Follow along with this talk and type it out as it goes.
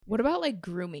What about like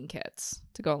grooming kits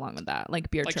to go along with that? Like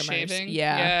beard Like trimmers. shaving?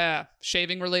 Yeah. Yeah.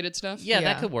 Shaving related stuff? Yeah,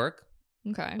 Yeah. that could work.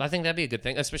 Okay. I think that'd be a good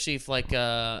thing, especially if like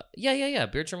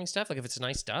beard trimming stuff. Like if it's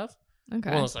nice stuff, Okay.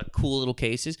 one of those like cool little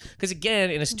cases. Because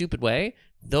again, in a stupid way,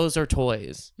 those are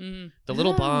toys. Mm. The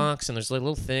little Ah. box, and there's like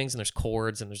little things, and there's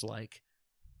cords, and there's like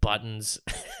buttons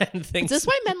and Is things. this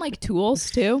why men like tools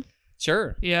too?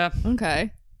 Sure. Yeah.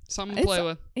 Okay. Something to It's- play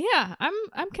with. Yeah,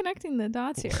 I'm connecting the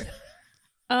dots here.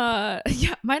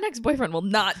 Yeah, my next boyfriend will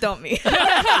not dump me.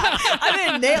 I'm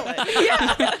gonna nail it.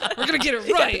 Yeah. We're going to get it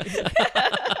right.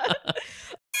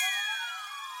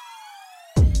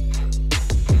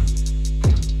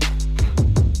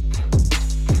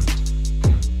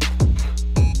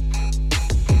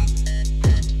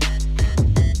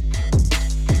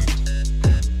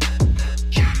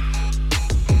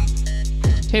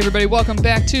 Hey, everybody. Welcome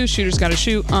back to Shooters Gotta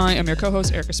Shoot. I am your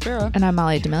co-host, Erica Spera. And I'm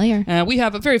Molly Demillier. We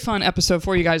have a very fun episode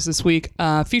for you guys this week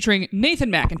featuring Nathan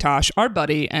McIntosh, our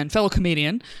buddy and fellow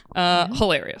comedian.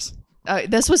 Hilarious.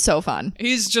 This was so fun.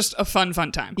 He's just a fun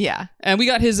time. Yeah. And we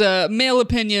got his male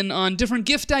opinion on different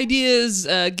gift ideas,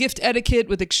 gift etiquette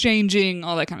with exchanging,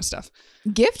 all that kind of stuff.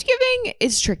 Gift giving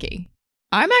is tricky.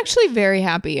 I'm actually very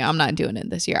happy I'm not doing it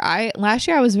this year. Last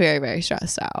year I was very, very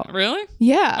stressed out. Really?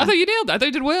 Yeah. I thought you nailed it. I thought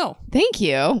you did well. Thank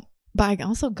you. But I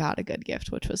also got a good gift,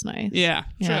 which was nice. Yeah,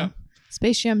 Yeah. true.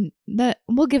 Space Jam,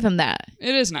 we'll give him that.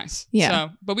 It is nice. Yeah. So,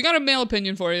 but we got a male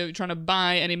opinion for you. You're trying to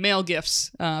buy any male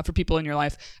gifts for people in your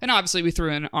life. And obviously we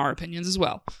threw in our opinions as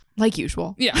well. Like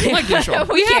usual. Yeah, like usual.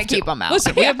 We have can't to. keep 'em out.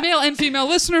 Listen, we Yeah. have male and female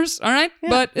listeners, all right? Yeah.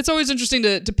 But it's always interesting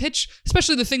to pitch,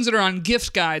 especially the things that are on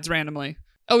gift guides randomly.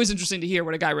 Always interesting to hear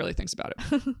what a guy really thinks about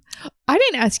it. I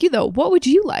didn't ask you though. What would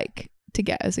you like to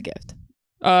get as a gift?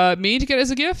 Me to get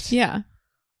as a gift? Yeah.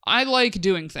 I like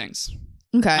doing things.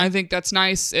 Okay. I think that's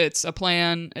nice. It's a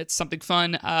plan. It's something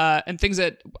fun. And things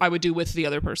that I would do with the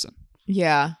other person.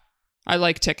 Yeah. I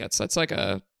like tickets. That's like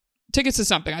tickets to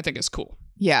something I think is cool.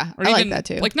 Yeah. Or I even, like that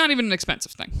too. Like not even an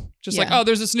expensive thing. Just like, Yeah. oh,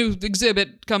 there's this new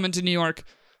exhibit coming to New York.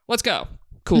 Let's go.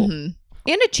 Cool. Mhm. And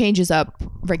it changes up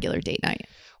regular date night.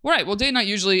 Right. Well, date night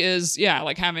usually is,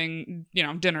 like having,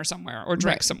 dinner somewhere or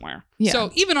drink Right. somewhere. Yeah.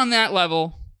 So even on that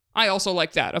level, I also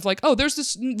like that of like, oh, there's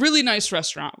this really nice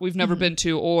restaurant we've never Mhm. been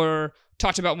to or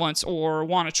talked about once or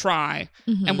want to try.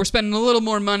 Mhm. And we're spending a little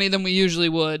more money than we usually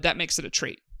would. That makes it a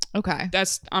treat. Okay.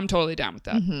 I'm totally down with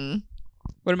that. Mm-hmm.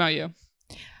 What about you?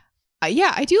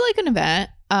 Yeah, I do like an event.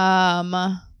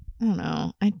 I don't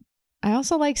know. I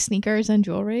also like sneakers and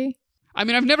jewelry. I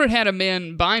mean, I've never had a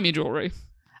man buy me jewelry.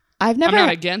 I've never. I'm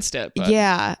not against it, but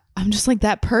Yeah, I'm just like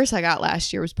that purse I got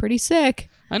last year was pretty sick.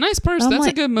 a nice purse. I'm That's a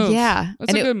like, good move. Yeah, That's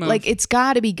and a good move. Like it's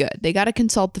got to be good. They got to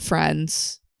consult the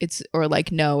friends. Or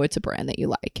like no, it's a brand that you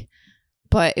like,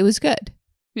 but it was good.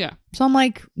 Yeah. So I'm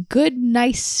like, good,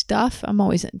 nice stuff. I'm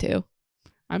always into.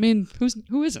 I mean,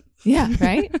 who isn't? Yeah.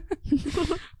 Right.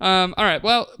 All right.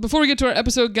 Well, before we get to our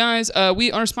episode, guys,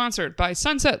 we are sponsored by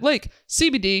Sunset Lake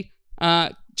CBD.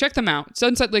 Check them out.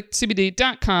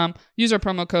 SunsetLakeCBD.com. Use our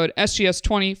promo code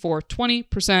SGS20 for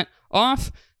 20%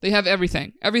 off. They have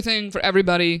everything. Everything for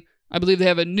everybody. I believe they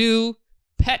have a new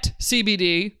pet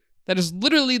CBD that is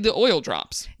literally the oil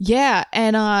drops. Yeah,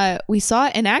 and we saw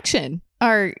it in action.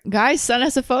 Our guys sent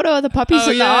us a photo of the puppies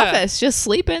in the yeah. office just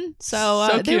sleeping. So,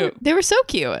 So cute. they were so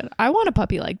cute. I want a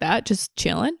puppy like that, just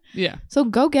chilling. Yeah. So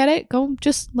go get it. Go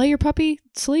just let your puppy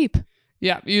sleep.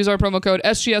 Yeah, use our promo code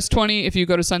SGS20 if you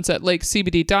go to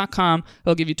sunsetlakecbd.com.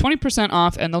 They'll give you 20%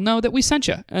 off, and they'll know that we sent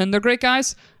you. And they're great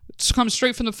guys. It's come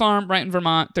straight from the farm right in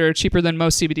Vermont. They're cheaper than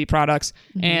most CBD products.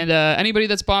 Mm-hmm. And anybody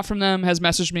that's bought from them has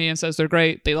messaged me and says they're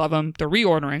great. They love them. They're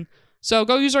reordering. So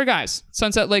go use our guys,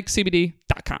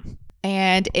 sunsetlakecbd.com.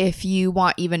 And if you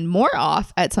want even more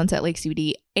off at Sunset Lake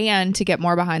CBD and to get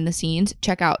more behind the scenes,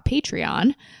 check out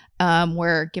Patreon.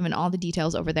 We're giving all the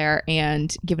details over there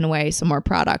and giving away some more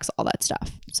products, all that stuff.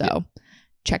 So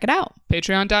check it out.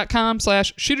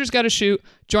 Patreon.com/shootersgottashoot.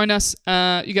 Join us.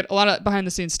 You get a lot of behind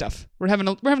the scenes stuff. We're having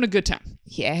a good time.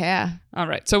 Yeah. All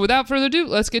right. So without further ado,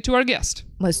 let's get to our guest.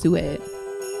 Let's do it.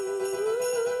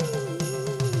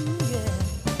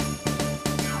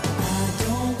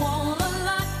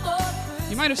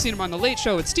 You might have seen him on The Late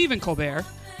Show with Stephen Colbert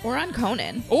Or on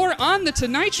Conan. or on The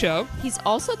Tonight Show. He's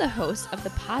also the host of the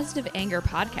Positive Anger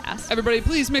podcast. Everybody,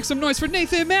 please make some noise for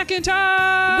Nathan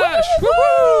McIntosh. Woo!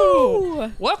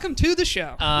 Woo-hoo! Welcome to the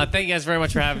show. Thank you guys very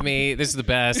much for having me. This is the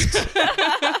best.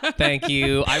 Thank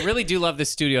you. I really do love this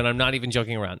studio, and I'm not even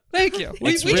joking around. Thank you.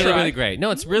 It's we really, try. really great. No,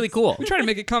 it's really cool. We try to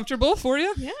make it comfortable for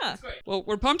you. Yeah. Well,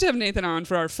 we're pumped to have Nathan on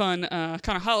for our fun,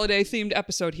 kind of holiday-themed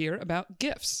episode here about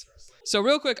gifts. So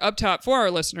real quick, up top for our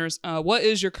listeners, what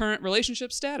is your current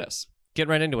relationship status? Get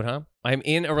right into it, huh? I'm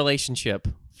in a relationship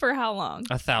For how long?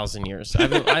 1,000 years.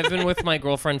 I've been with my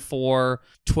girlfriend for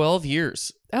 12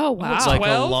 years. Oh wow. It's like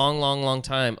 12? a long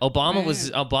time. Obama Man. was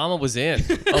in.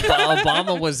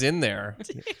 Obama was in there.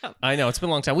 Damn. I know, it's been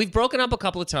a long time. We've broken up a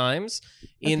couple of times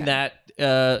in Okay.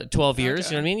 that 12 years.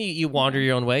 Okay. You know what I mean? You wander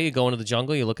your own way. You go into the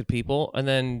jungle. You look at people, and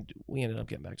then we ended up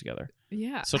getting back together.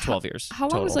 Yeah. So 12 years. How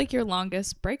long was total. like your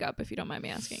longest breakup, if you don't mind me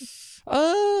asking?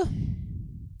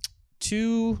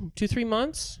 2-3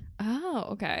 months. Oh,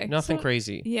 okay. Nothing So-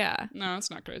 crazy. Yeah. No, it's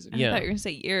not crazy. I Yeah. thought you were gonna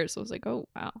say years. I was like, oh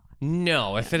wow.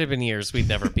 No, if it had been years, we'd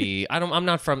never be. I'm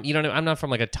not from. I'm not from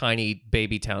like a tiny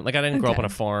baby town. Like I didn't grow up on a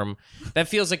Okay. farm. That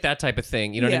feels like that type of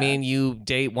thing. You know what I Yeah. mean? You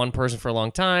date one person for a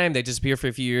long time, they disappear for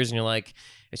a few years, and you're like,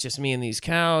 it's just me and these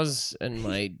cows and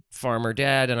my farmer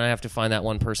dad, and I have to find that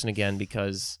one person again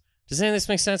because. Does any of this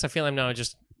make sense? I feel I'm now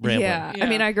just rambling. Yeah. Yeah. I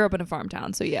mean, I grew up in a farm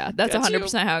town, so yeah, that's That's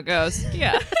 100% how it goes.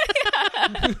 Yeah.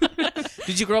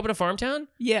 Did you grow up in a farm town?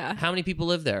 Yeah. How many people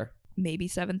live there? Maybe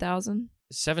 7,000.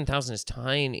 7,000 is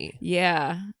tiny.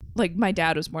 Yeah. Like my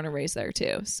dad was born and raised there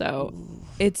too. So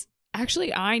it's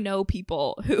actually, I know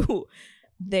people who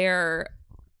they're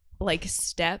like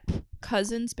step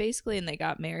cousins basically, and they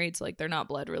got married. So like they're not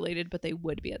blood related, but they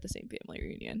would be at the same family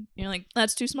reunion. And you're like,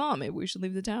 that's too small. Maybe we should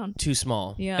leave the town. Too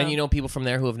small. Yeah. And you know people from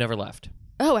there who have never left.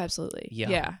 Oh, absolutely. Yeah.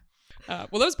 Yeah.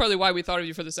 Well, that was partly why we thought of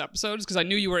you for this episode, is because I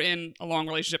knew you were in a long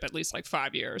relationship, at least like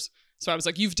 5 years. So I was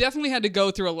like, you've definitely had to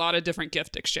go through a lot of different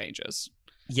gift exchanges.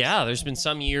 Yeah, there's been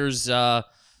some years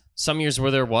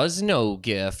where there was no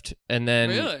gift, and then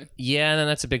Really? yeah, and then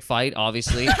that's a big fight.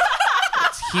 Obviously,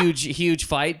 it's huge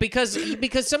fight because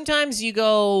sometimes you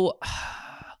go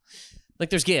like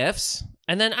there's gifts,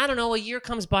 and then I don't know, a year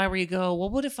comes by where you go, well,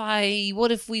 what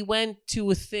if we went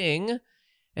to a thing,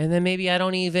 and then maybe I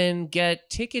don't even get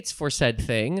tickets for said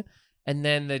thing. And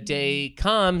then the day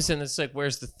comes and it's like,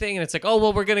 where's the thing? And it's like, oh,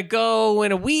 well, we're going to go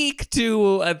in a week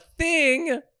to a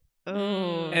thing.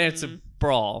 Oh. And it's a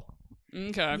brawl.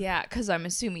 Okay. Yeah, because I'm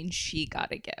assuming she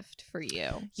got a gift for you.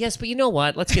 Yes, but you know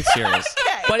what? Let's get serious.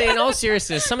 But in all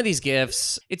seriousness, some of these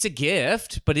gifts, it's a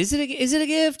gift, but is it a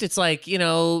gift? It's like,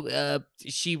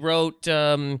 she wrote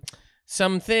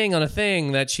something on a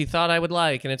thing that she thought I would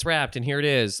like, and it's wrapped, and here it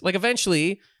is. Like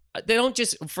eventually, they don't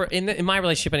just in my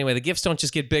relationship anyway. The gifts don't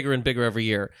just get bigger and bigger every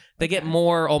year. They get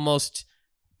more almost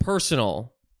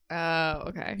personal. Oh,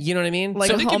 okay. You know what I mean? Like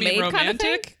So a they can be homemade kind of thing?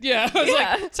 romantic? Yeah. I was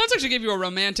Yeah. like, sounds like she gave you a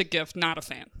romantic gift, not a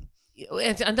fan.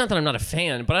 Not that I'm not a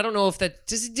fan, but I don't know if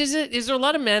that is there a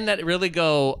lot of men that really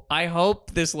go, I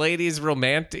hope this lady is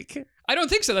romantic. I don't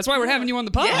think so. That's why we're having you on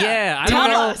the pod. Yeah, I Tell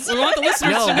don't know. us. We want the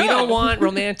listeners No, to know. we don't want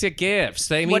romantic gifts.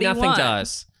 They mean What do you nothing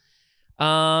to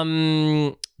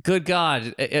want? us. Good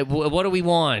God, what do we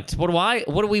want? What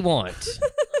do we want?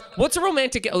 What's a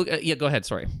romantic? Yeah, go ahead.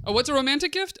 Sorry. Oh, what's a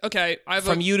romantic gift? Okay, I have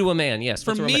From you to a man. Yes.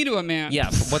 From what's me to a man. Yeah.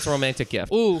 What's a romantic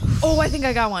gift? Ooh. Oh, I think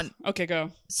I got one. Okay,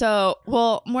 go. So,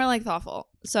 well, more like thoughtful.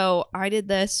 So, I did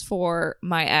this for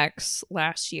my ex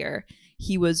last year.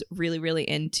 He was really, really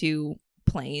into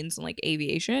planes and like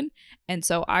aviation. And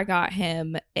so, I got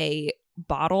him a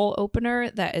bottle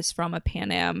opener that is from a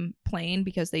Pan Am plane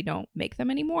because they don't make them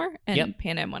anymore. And Yep.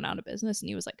 Pan Am went out of business and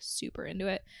he was like super into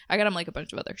it. I got him like a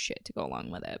bunch of other shit to go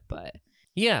along with it, but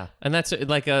Yeah, and that's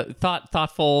like a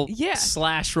thoughtful Yeah.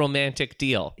 / romantic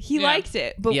deal. he Yeah. liked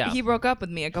it. But Yeah. he broke up with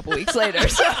me a couple weeks later.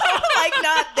 So, like,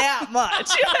 not that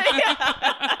much.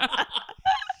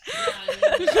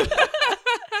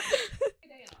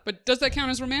 But does that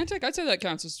count as romantic? I'd say that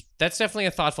counts as. That's definitely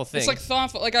a thoughtful thing. It's like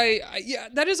thoughtful. Like yeah,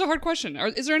 that is a hard question.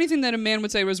 Is there anything that a man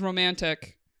would say was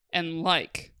romantic and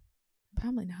like?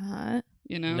 Probably not.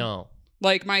 You know. No.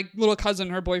 Like my little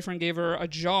cousin, her boyfriend gave her a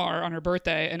jar on her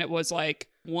birthday, and it was like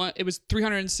it was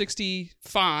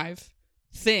 365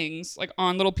 things like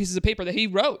on little pieces of paper that he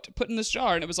wrote to put in this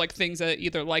jar, and it was like things that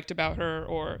either liked about her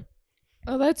or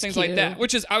Oh, that's things cute. like that.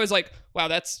 Which is, I was like, wow,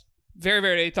 that's very,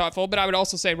 very thoughtful. But I would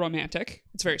also say romantic.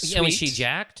 It's very sweet. Yeah, was she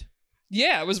jacked?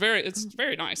 Yeah, it's very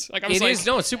nice. Like I was It like, is.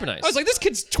 No, it's super nice. I was like, this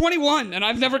kid's 21, and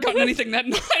I've never gotten anything that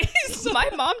nice.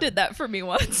 My mom did that for me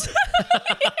once.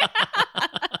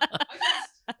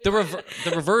 the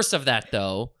reverse of that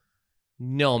though.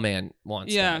 No man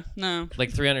wants Yeah, that. no.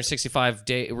 Like 365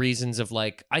 reasons of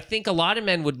like. I think a lot of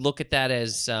men would look at that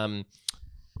as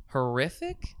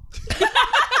horrific.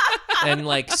 And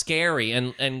like scary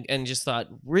and just thought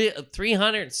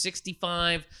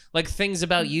 365 like things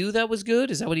about you that was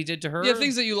good. Is that what he did to her? Yeah,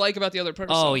 things that you like about the other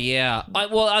person. Oh yeah.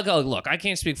 I'll go. Look, I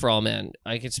can't speak for all men.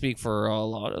 I can speak for a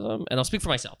lot of them, and I'll speak for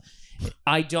myself.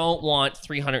 I don't want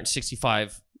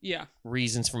 365 Yeah,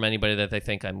 reasons from anybody that they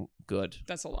think I'm good.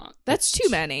 that's a lot. That's too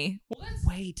many.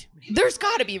 Wait. There's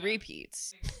got to be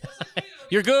repeats.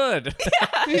 You're good.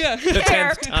 Yeah. The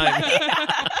 10th time.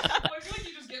 I feel like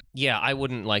you just get Yeah, I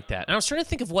wouldn't like that. And I was trying to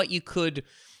think of what you could.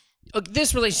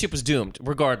 This relationship was doomed,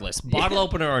 regardless, bottle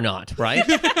opener or not, right?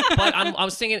 But I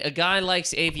was thinking a guy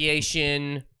likes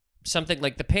aviation, something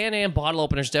like the Pan Am bottle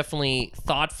opener is definitely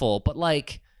thoughtful, but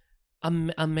like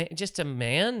just a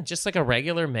man, just like a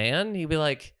regular man, he'd be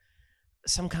like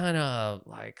some kind of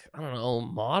like, I don't know,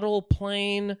 model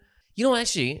plane. You know,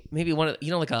 actually, maybe one of,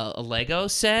 like a Lego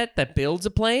set that builds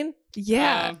a plane,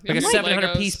 Yeah. like a Like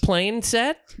 700 piece Legos. plane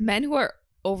set. Men who are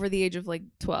over the age of like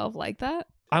 12 like that.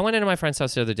 I went into my friend's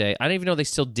house the other day. I don't even know they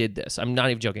still did this. I'm not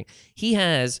even joking. He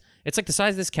has, it's like the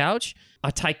size of this couch,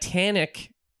 a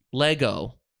Titanic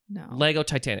Lego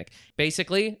Titanic.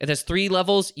 Basically, it has 3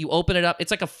 levels. You open it up.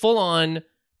 It's like a full-on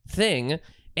thing.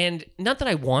 And not that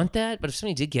I want that, but if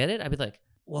somebody did get it, I'd be like,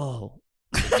 whoa.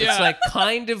 Yeah. It's like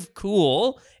kind of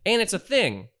cool. And it's a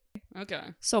thing. Okay.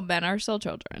 So men are still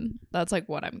children. That's like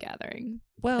what I'm gathering.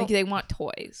 Well, Like they want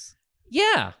toys.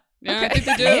 yeah. Yeah, Okay. I think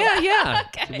they do. Yeah.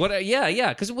 Okay. What? Yeah.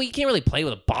 Because you can't really play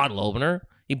with a bottle opener.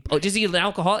 Is he an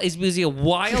alcohol? Was he a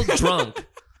wild drunk?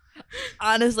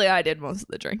 Honestly, I did most of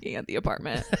the drinking at the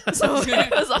apartment. So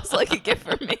it was also like a gift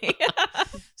for me.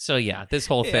 So yeah, this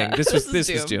whole thing. Yeah, This was this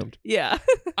is doomed. Yeah.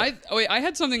 I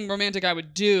had something romantic I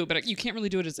would do, but you can't really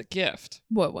do it as a gift.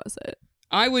 What was it?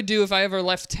 I would do if I ever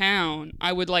left town,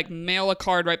 I would like mail a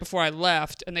card right before I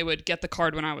left, and they would get the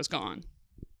card when I was gone.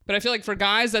 But I feel like for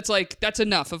guys, that's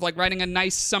enough of like writing a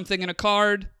nice something in a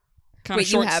card. Kind Wait, of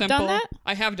short, you have simple. done that?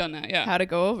 I have done that, yeah. How'd it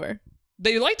go over?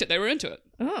 They liked it. They were into it.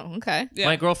 Oh, okay. Yeah.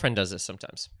 My girlfriend does this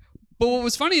sometimes. But what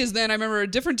was funny is then I remember a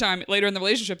different time later in the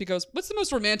relationship, he goes, "What's the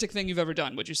most romantic thing you've ever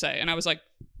done, would you say?" And I was like,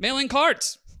 "Mailing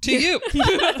cards to you."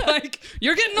 Like,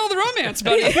 you're getting all the romance,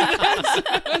 buddy.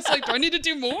 I was like, do I need to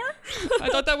do more? I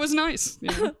thought that was nice.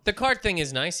 Yeah. The card thing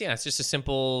is nice. Yeah, it's just a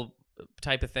simple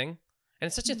type of thing. And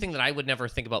it's such a thing that I would never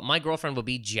think about. My girlfriend would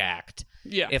be jacked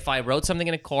Yeah. if I wrote something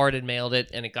in a card and mailed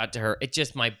it and it got to her. It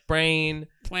just, my brain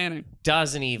Planning.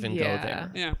 doesn't even go Yeah.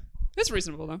 there. Yeah. It's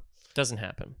reasonable, though. Doesn't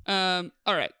happen.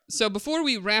 All right. So before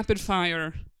we rapid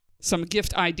fire some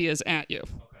gift ideas at you,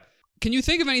 can you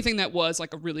think of anything that was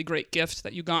like a really great gift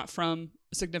that you got from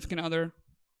a significant other?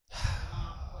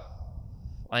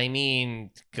 I mean,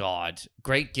 God,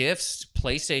 great gifts.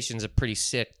 PlayStation's a pretty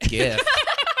sick gift.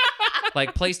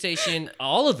 Like PlayStation,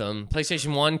 all of them,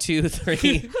 PlayStation 1, 2,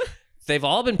 3, they've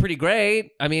all been pretty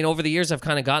great. I mean, over the years, I've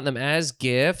kind of gotten them as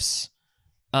gifts.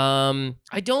 As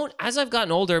I've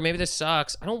gotten older, maybe this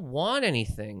sucks, I don't want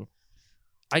anything.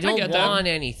 I don't get that. want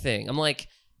anything. I'm like,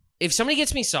 if somebody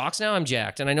gets me socks now, I'm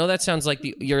jacked. And I know that sounds like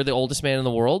you're the oldest man in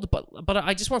the world, but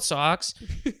I just want socks.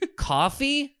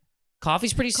 Coffee's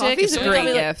pretty sick. Coffee's If a somebody great got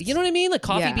me, like, gift. you know what I mean? Like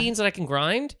coffee Yeah. beans that I can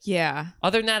grind. Yeah.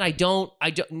 Other than that, I don't.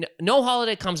 No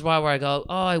holiday comes by where I go,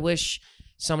 oh, I wish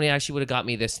somebody actually would have got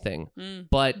me this thing. Mm.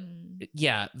 But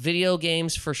yeah, video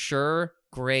games for sure.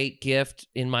 Great gift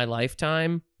in my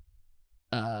lifetime.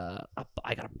 I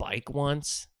got a bike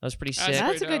once. That was pretty sick.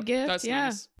 That's pretty a good dope. gift, That's yeah.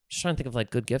 nice. Just trying to think of like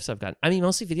good gifts I've gotten. I mean,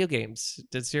 mostly video games.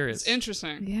 Dead serious. It's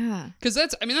interesting. Yeah. Because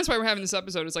that's why we're having this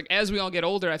episode. It's like, as we all get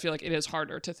older, I feel like it is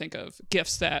harder to think of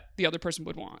gifts that the other person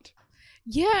would want.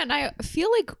 Yeah, and I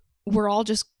feel like we're all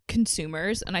just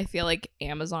consumers, and I feel like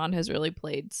Amazon has really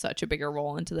played such a bigger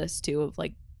role into this too, of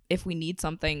like, if we need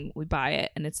something, we buy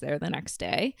it and it's there the next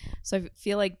day. So I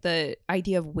feel like the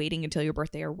idea of waiting until your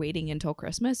birthday or waiting until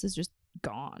Christmas is just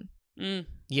gone, Mm.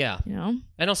 Yeah. you know?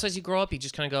 And also, as you grow up, you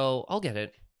just kind of go, I'll get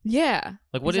it. Yeah.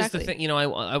 Like, what is exactly. the thing? You know,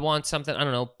 I want something. I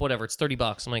don't know. Whatever. It's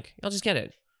 $30. I'm like, I'll just get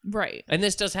it. Right. And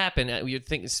this does happen. You're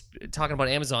talking about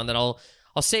Amazon that I'll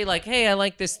say like, hey, I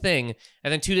like this thing.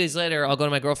 And then 2 days later, I'll go to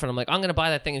my girlfriend. I'm like, I'm going to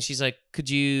buy that thing. And she's like, could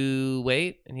you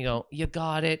wait? And you go, you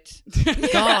got it.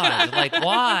 God, like,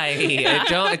 why?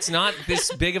 It's not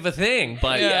this big of a thing.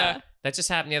 But Yeah. that just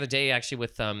happened the other day, actually,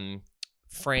 with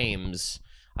frames.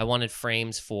 I wanted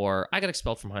frames I got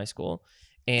expelled from high school.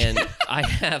 And I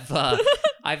have,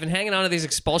 I've been hanging on to these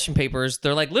expulsion papers.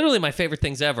 They're like literally my favorite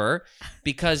things ever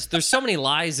because there's so many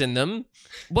lies in them.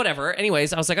 Whatever.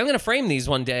 Anyways, I was like, I'm going to frame these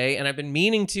one day. And I've been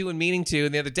meaning to. And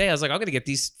the other day, I was like, I'm going to get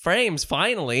these frames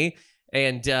finally.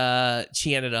 And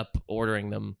she ended up ordering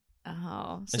them.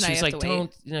 Oh. So And now she's you have like, to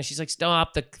wait. don't, she's like,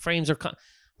 stop. The frames are, I'm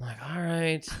like, all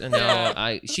right. And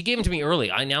now she gave them to me early.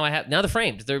 Now they're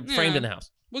framed. They're framed Yeah. in the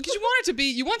house. Well, because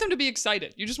you want them to be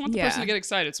excited. You just want the Yeah. person to get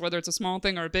excited. So whether it's a small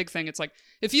thing or a big thing, it's like,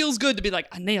 it feels good to be like,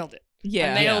 I nailed it.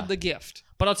 Yeah. I nailed Yeah. the gift.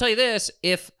 But I'll tell you this,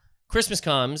 if Christmas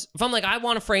comes, if I'm like, I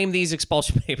want to frame these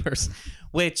expulsion papers,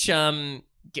 which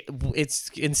it's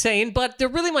insane, but they're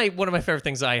really one of my favorite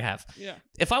things I have. Yeah.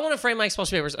 If I want to frame my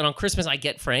expulsion papers and on Christmas I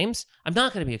get frames, I'm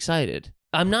not going to be excited.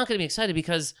 I'm not going to be excited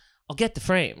because I'll get the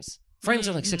frames. Frames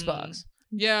are like $6.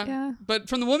 Yeah. Yeah. But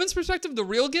from the woman's perspective, the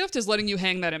real gift is letting you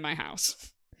hang that in my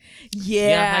house.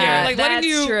 Yeah, Like that's letting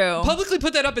you true. publicly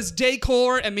put that up as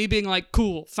decor and me being like,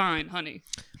 cool, fine, honey.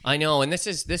 I know, and this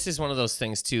is one of those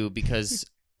things too because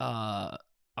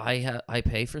I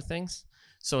pay for things,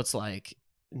 so it's like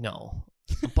no,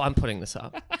 I'm putting this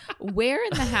up. Where in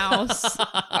the house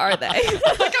are they?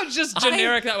 Like how just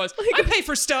generic that was. I pay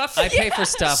for stuff. I pay for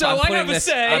stuff. So I'm I putting have a this.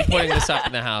 say. I'm putting this up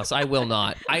in the house. I will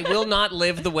not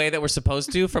live the way that we're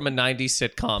supposed to from a '90s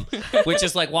sitcom, which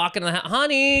is like walking in the house.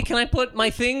 Honey, can I put my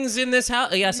things in this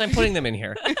house? Yes, I'm putting them in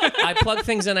here. I plug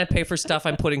things in. I pay for stuff.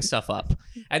 I'm putting stuff up.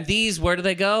 And these, where do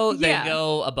they go? Yeah. They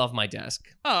go above my desk.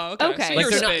 Oh, okay. Okay. So Like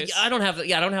your they're not. space. I don't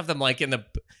have them like in the.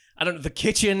 I don't know, the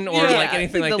kitchen or Yeah, like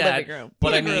anything like the that. living room.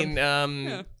 But I Living mean,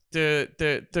 Yeah.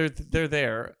 they're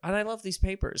there, and I love these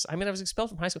papers. I mean, I was expelled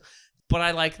from high school, but I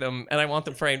like them, and I want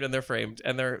them framed, and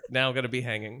they're now going to be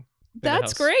hanging. in the That's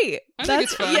house. great. I think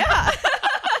it's fun. Yeah. I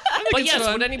think But it's yes,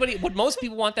 fun. would most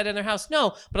people want that in their house?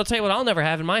 No, but I'll tell you what, I'll never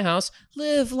have in my house: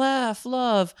 live, laugh,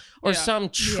 love, or Yeah. some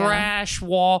trash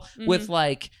wall with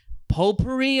like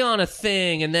potpourri on a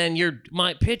thing, and then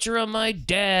my picture of my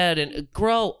dad and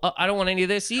grow. I don't want any of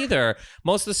this either.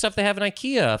 Most of the stuff they have in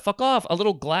IKEA, fuck off. A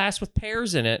little glass with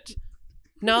pears in it.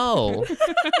 No.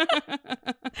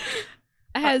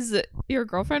 Has your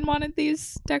girlfriend wanted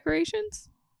these decorations?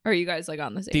 Or are you guys like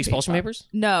on the same The expulsion page? papers?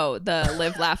 No, the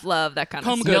live, laugh, love, that kind of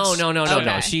Home stuff. goods. No.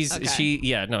 Okay, She's okay.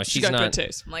 she's got not. good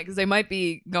taste. I'm like, 'cause they might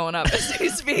be going up as we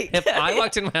speak. If I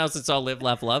walked in my house and saw live,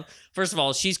 laugh, love, first of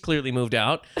all, she's clearly moved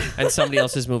out and somebody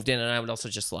else has moved in, and I would also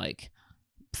just like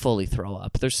fully throw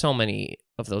up. There's so many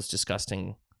of those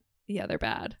disgusting, Yeah, they're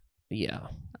bad. yeah.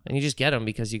 And you just get them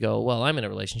because you go, well, I'm in a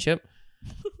relationship.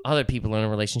 Other people are in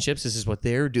relationships. This is what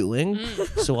they're doing.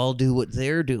 So I'll do what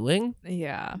they're doing.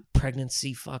 Yeah.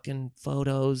 Pregnancy fucking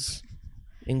photos,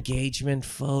 engagement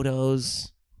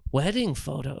photos, wedding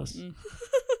photos. Mm.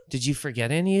 Did you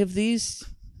forget any of these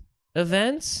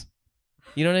events?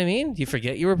 You know what I mean? You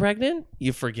forget you were pregnant?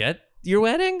 You forget your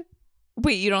wedding?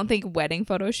 Wait, you don't think wedding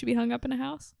photos should be hung up in a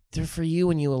house? They're for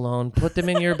you and you alone. Put them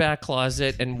in your back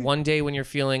closet. And one day when you're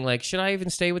feeling like, should I even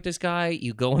stay with this guy?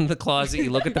 You go in the closet, you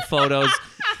look at the photos,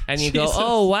 and you go, Jesus.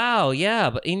 oh, wow, yeah.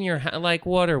 But in your like,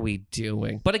 what are we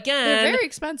doing? But They're again, very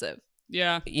expensive.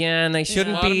 Yeah. yeah, and they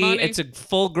shouldn't a lot of be. money. It's a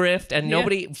full grift, and Yeah.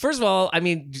 nobody. First of all, I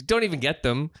mean, don't even get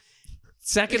them.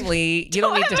 Secondly, you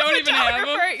don't need to. Don't even have them.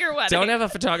 Photographer at your wedding. Don't have a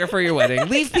photographer at your wedding.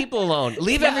 Leave people alone.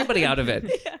 Leave everybody out of it.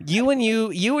 You and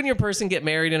your person get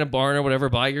married in a barn or whatever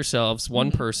by yourselves, one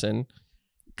person,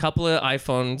 couple of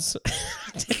iPhones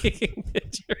taking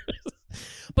pictures.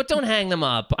 But don't hang them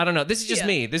up. I don't know. This is just Yeah.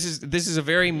 me. This is a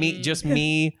very just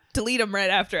me. Delete them right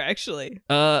after, actually.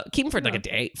 Keep them for like a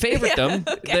day. Favorite them.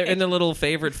 okay. They're in the little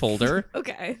favorite folder.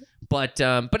 Okay. But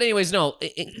anyways, no.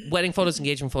 Wedding photos,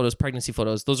 engagement photos, pregnancy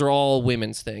photos. Those are all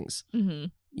women's things. Mm-hmm.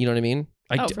 You know what I mean?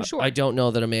 For sure. I don't know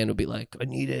that a man would be like, I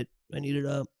need it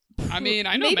up. I mean,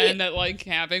 I know Maybe- men that like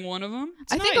having one of them.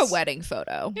 It's I think nice. a wedding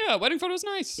photo. Yeah, wedding photo's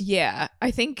nice. Yeah.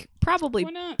 I think probably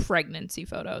Why not? pregnancy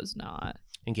photos, not.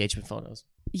 Engagement photos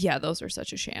Yeah, those are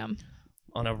such a sham.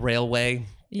 on a railway.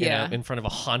 Yeah. in front of a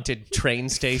haunted train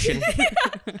station.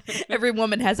 Every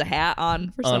woman has a hat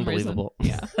on for some reason. Unbelievable.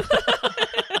 Yeah.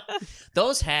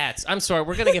 Those hats. I'm sorry.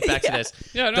 We're gonna get back to this.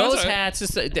 Yeah, no, Those it's all right.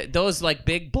 hats. Those like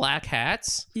big black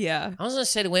hats. Yeah. I was gonna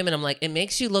say to women, I'm like, it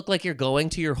makes you look like you're going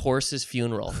to your horse's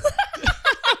funeral.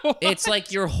 It's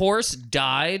like your horse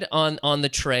died on the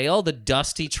trail, the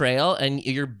dusty trail, and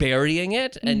you're burying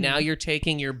it, and now you're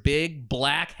taking your big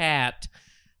black hat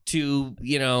to,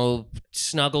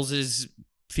 Snuggles'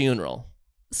 funeral.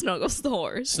 Snuggles the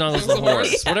horse. Snuggles the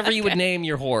horse. Yeah, Whatever you would okay. name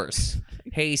your horse.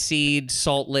 Hayseed,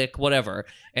 Salt Lick, whatever.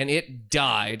 And it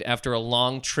died after a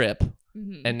long trip,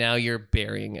 Mhm. and now you're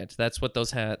burying it. That's what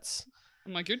those hats.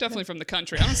 I'm like, you're definitely from the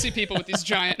country. I don't see people with these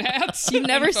giant hats. You've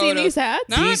never in seen photos. these hats?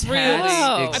 Not These really. hats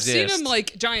Wow. I've seen exist. them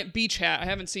like giant beach hat. I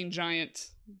haven't seen giant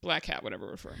black hat, whatever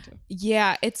we're referring to.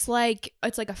 Yeah, it's like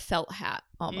a felt hat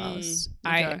almost.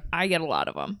 okay. I get a lot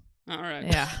of them. All right.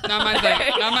 Yeah. Not my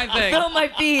thing. Not my thing. Fill my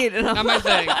feed. And I'm Not my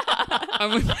thing.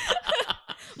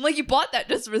 I'm like, you bought that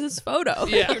just for this photo.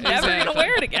 Yeah, You're never exactly. gonna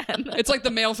wear it again. It's like the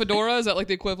male fedora. Is that like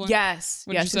the equivalent? Yes.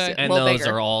 What'd you yes. say? It's a And little those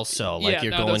bigger. are also like Yeah,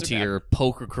 you're no, going those are to bad. your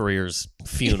poker career's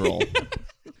funeral.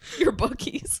 your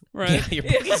bookies. Right. Your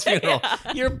bookie's funeral.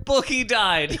 Your bookie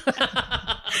died.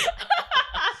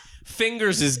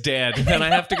 Fingers is dead, and I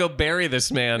have to go bury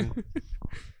this man.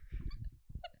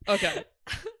 Okay.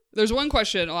 there's one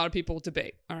question a lot of people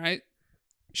debate, all right?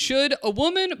 Should a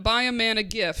woman buy a man a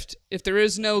gift if there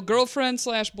is no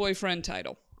girlfriend/boyfriend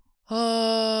title?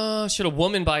 Should a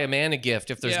woman buy a man a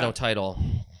gift if there's no title?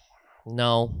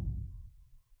 No.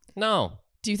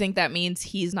 Do you think that means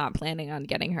he's not planning on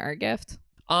getting her a gift?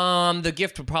 The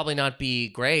gift would probably not be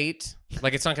great.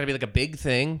 Like, it's not going to be like a big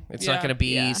thing. It's not going to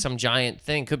be some giant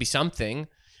thing. Could be something.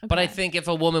 Okay. But I think if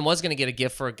a woman was going to get a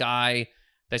gift for a guy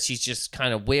that she's just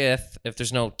kind of with, if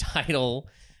there's no title,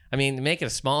 I mean, make it a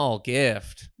small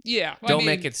gift. Yeah. Don't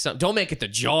make it the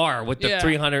jar with the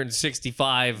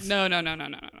 365. No.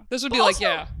 This would be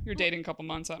also, you're dating a couple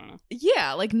months. I don't know.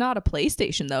 Yeah, like not a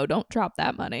PlayStation though. Don't drop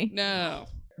that money. No.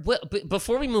 Well,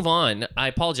 before we move on, I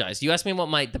apologize. You asked me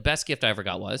what the best gift I ever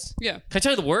got was. Yeah. Can I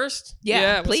tell you the worst?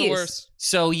 Yeah, please. What's the worst?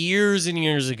 So years and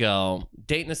years ago,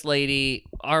 dating this lady,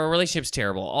 our relationship's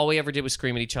terrible. All we ever did was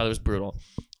scream at each other. It was brutal.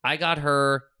 I got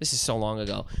her, this is so long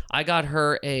ago, I got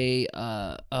her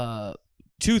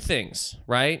two things,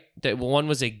 right? One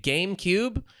was a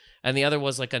GameCube and the other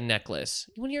was like a necklace.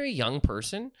 When you're a young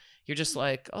person, you're just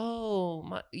like,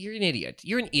 you're an idiot.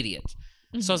 You're an idiot.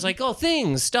 Mm-hmm. So I was like,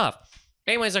 stuff.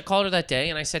 Anyways, I called her that day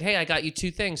and I said, hey, I got you 2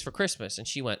 things for Christmas. And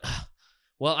she went,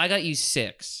 well, I got you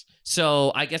 6.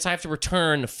 So I guess I have to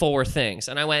return 4 things.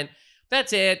 And I went,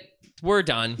 that's it. We're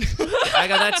done.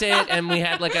 That's it. And we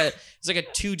had it's like a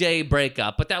 2-day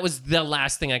breakup, but that was the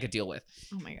last thing I could deal with.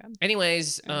 Oh my God.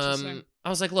 Anyways, I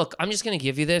was like, look, I'm just going to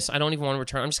give you this. I don't even want to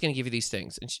return. I'm just going to give you these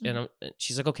things. And,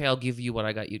 she's like, okay, I'll give you what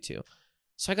I got you too.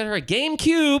 So I got her a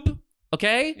GameCube.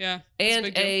 Okay. Yeah.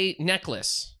 And a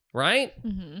necklace, right?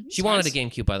 Mm-hmm. She wanted a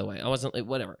GameCube, by the way. I wasn't like,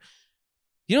 whatever.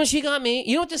 You know what she got me?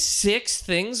 You know what the 6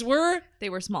 things were? They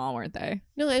were small, weren't they?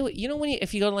 No, you know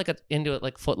if you go to into it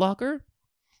like Foot Locker,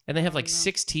 and they have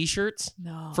 6 T-shirts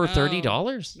for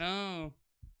 $30. No,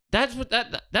 that's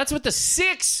what the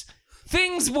 6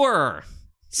 things were.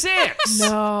 6.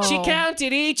 No, she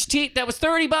counted each that was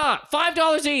 $30,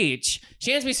 $5 each.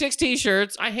 She hands me 6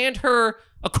 T-shirts. I hand her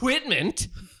equipment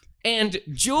and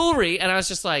jewelry, and I was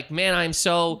just like, man, I'm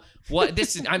so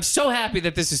happy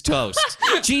that this is toast.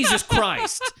 Jesus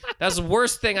Christ, that's the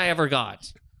worst thing I ever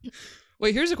got.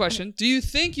 Wait, here's a question. Do you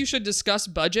think you should discuss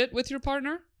budget with your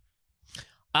partner?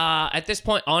 At this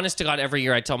point, honest to God, every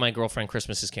year I tell my girlfriend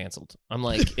Christmas is canceled. I'm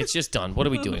like, it's just done. What are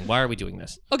we doing? Why are we doing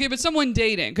this? Okay, but someone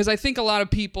dating, because I think a lot of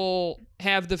people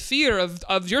have the fear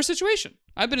of your situation.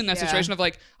 I've been in that situation of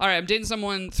like, all right, I'm dating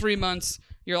someone 3 months.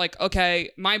 You're like, okay,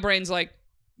 my brain's like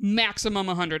maximum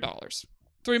 $100.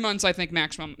 3 months, I think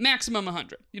maximum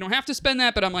 100. You don't have to spend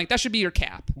that, but I'm like, that should be your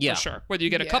cap for sure. Whether you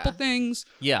get a couple things,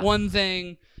 one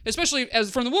thing, especially as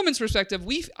from the woman's perspective,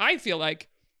 I feel like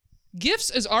gifts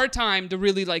is our time to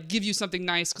really like give you something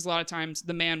nice, because a lot of times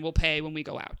the man will pay when we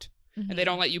go out, and they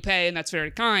don't let you pay, and that's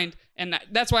very kind. And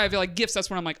that's why I feel like gifts. That's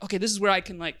when I'm like, okay, this is where I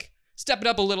can like step it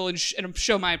up a little and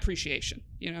show my appreciation,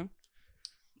 you know.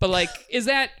 But like, does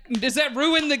that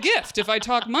ruin the gift if I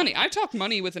talk money? I've talked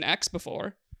money with an ex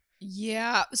before.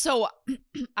 Yeah. So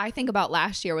I think about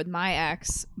last year with my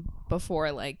ex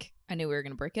before, like, I knew we were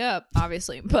going to break up,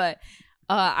 obviously. But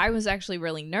I was actually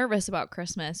really nervous about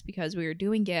Christmas because we were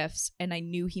doing gifts and I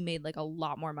knew he made like a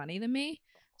lot more money than me.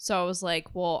 So I was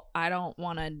like, well, I don't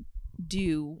want to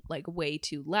do like way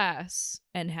too less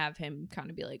and have him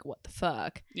kind of be like, what the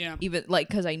fuck? Yeah. Even like,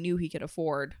 because I knew he could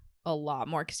afford a lot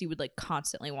more, because he would like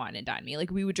constantly wine and dine me. Like,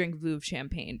 we would drink Veuve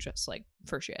champagne just like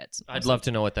for shits. I'd love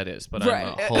to know what that is, but right.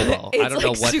 I'm a hobo. I don't like know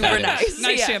what super that nice. is.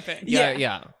 Nice champagne.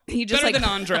 Yeah. He just better like than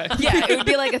Andre. Yeah, it would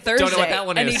be like a Thursday. Don't know what that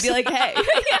one and is. he'd be like, hey.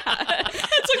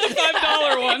 It's like the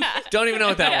 $5 one. Don't even know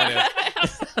what that one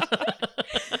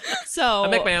is. So I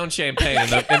make my own champagne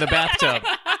in the bathtub.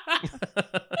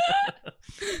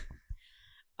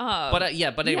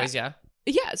 But anyways, yeah.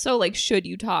 Yeah, so like, should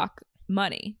you talk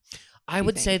money? I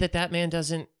would say that man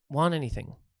doesn't want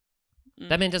anything.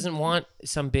 That man doesn't want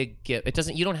some big gift.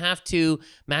 You don't have to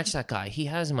match that guy. He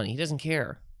has money. He doesn't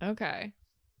care. Okay.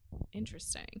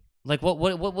 Interesting. Like, what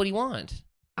do you want?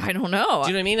 I don't know. Do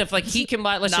you know what I mean? If like he can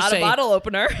buy, let's just say, not a bottle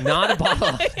opener. Not a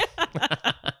bottle.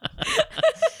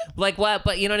 Like what?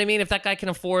 But you know what I mean? If that guy can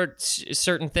afford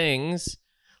certain things,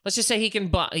 let's just say he can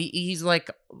buy. He's like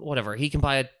whatever. He can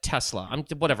buy a Tesla. I'm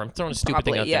throwing a stupid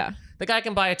thing out there. The guy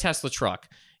can buy a Tesla truck.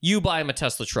 You buy him a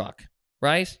Tesla truck,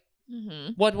 right?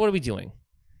 Mm-hmm. What are we doing?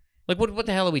 Like what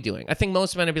the hell are we doing? I think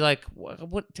most men would be like, what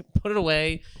put it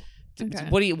away.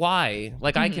 Okay. Why?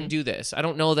 Like, I can do this. I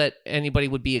don't know that anybody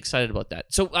would be excited about that.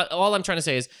 So all I'm trying to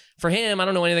say is, for him, I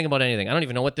don't know anything about anything. I don't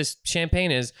even know what this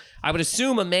champagne is. I would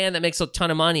assume a man that makes a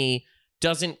ton of money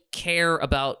doesn't care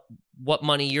about what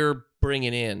money you're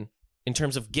bringing in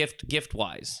terms of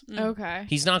gift-wise. Okay.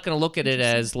 He's not going to look at it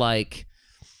as like,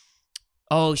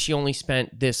 oh, she only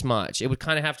spent this much. It would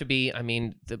kind of have to be, I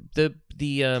mean, the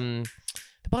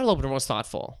bottle opener was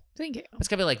thoughtful. Thank you. It's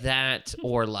gotta be like that,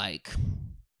 or like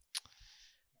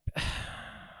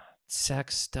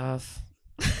sex stuff.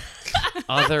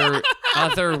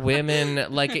 other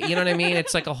women, like, you know what I mean?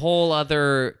 It's like a whole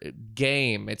other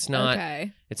game. It's not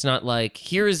Okay. it's not like,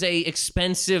 here's a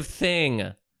expensive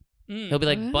thing. He'll be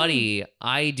like, buddy,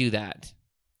 I do that.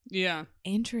 Yeah.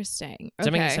 Interesting. Does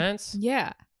that make Okay. sense?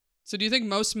 Yeah. So do you think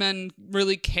most men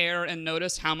really care and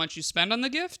notice how much you spend on the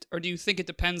gift, or do you think it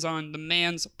depends on the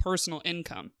man's personal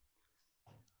income?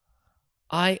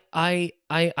 I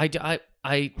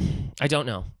don't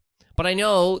know. But I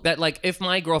know that, like, if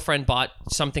my girlfriend bought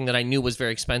something that I knew was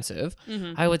very expensive,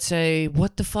 I would say,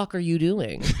 what the fuck are you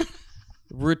doing?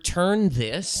 Return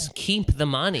this, keep the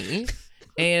money,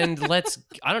 and let's,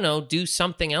 I don't know, do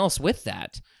something else with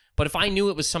that. But if I knew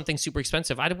it was something super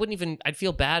expensive, I'd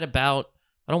feel bad about,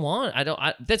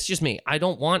 that's just me. I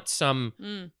don't want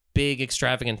some big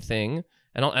extravagant thing.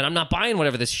 And I'm not buying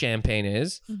whatever this champagne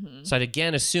is. Mm-hmm. So I'd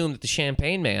again assume that the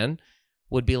champagne man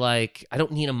would be like, I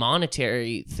don't need a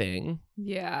monetary thing.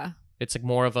 Yeah. It's like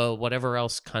more of a whatever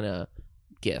else kind of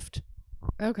gift.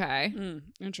 Okay.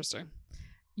 Interesting.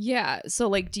 Yeah. So,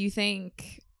 like, do you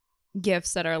think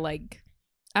gifts that are like,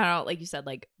 I don't know, like you said,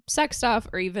 like sex stuff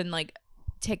or even like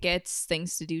tickets,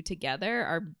 things to do together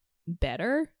are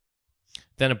better?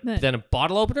 Than a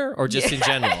bottle opener, or just in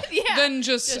general? Yeah. Then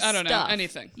just I don't stuff. know,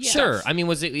 anything. Yeah. Sure. I mean,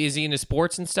 is he into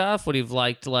sports and stuff? Would he have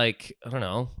liked, like, I don't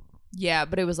know. Yeah,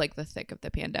 but it was like the thick of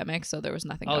the pandemic, so there was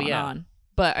nothing Oh, going yeah. on.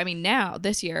 But I mean, now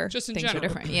this year, Just in things general. are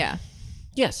different. Yeah.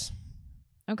 Yes.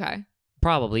 Okay.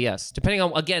 Probably, yes. Depending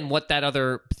on, again, what that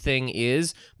other thing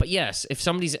is. But yes, if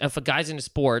a guy's into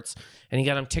sports and he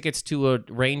got him tickets to a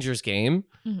Rangers game,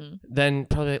 Mm-hmm. then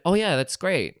probably, oh yeah, that's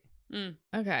great.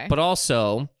 Okay. But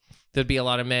also, there'd be a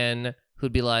lot of men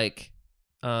who'd be like,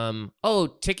 oh,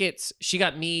 tickets. She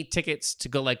got me tickets to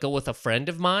go with a friend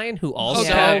of mine who also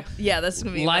Okay. Yeah, that's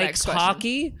gonna be my likes next question.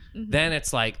 hockey. Mhm. Then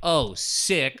it's like, oh,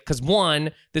 sick. Because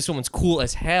one, this woman's cool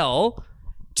as hell.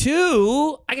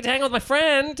 Two, I get to hang out with my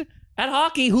friend at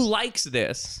hockey who likes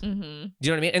this. Mm-hmm. Do you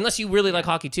know what I mean? Unless you really like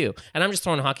hockey too. And I'm just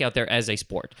throwing hockey out there as a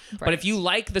sport. But if you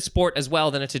like the sport as well,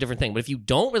 then it's a different thing. But if you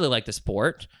don't really like the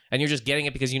sport and you're just getting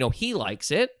it because you know he likes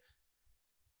it,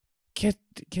 get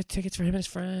tickets for him and his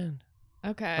friend.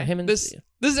 Or Okay. him and This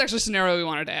is actually a scenario we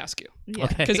wanted to ask you, Yeah.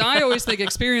 Okay. because I always think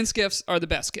experience gifts are the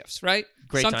best gifts, right?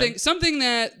 Great time. Something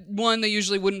that, one, they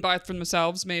usually wouldn't buy for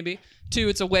themselves, maybe. Two,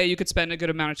 it's a way you could spend a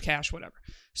good amount of cash, whatever.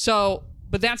 So,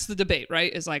 but that's the debate,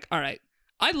 right? Is like, all right,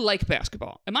 I like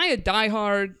basketball. Am I a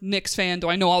diehard Knicks fan? Do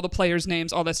I know all the players'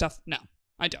 names, all that stuff? No,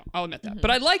 I don't. I'll admit that.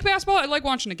 But I like basketball. I like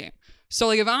watching a game. So,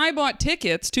 like, if I bought two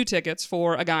tickets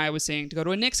for a guy I was seeing to go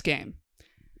to a Knicks game,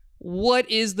 what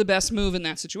is the best move in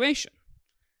that situation?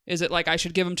 Is it like I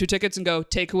should give him 2 tickets and go,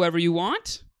 take whoever you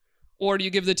want? Or do you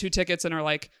give the 2 tickets and are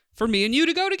like, for me and you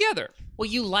to go together? Well,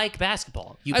 you like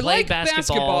basketball. You I play like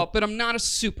basketball, but I'm not a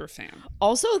super fan.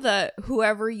 Also, the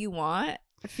whoever you want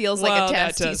feels Well, like a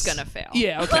that test he's does- gonna fail.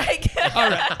 Yeah, okay. Like, All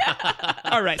right.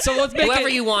 All right. So let's make Whoever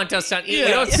it. you want does sound. You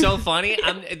know what's so funny?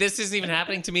 This isn't even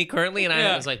happening to me currently, and I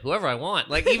Yeah. was like, whoever I want.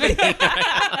 Like, even.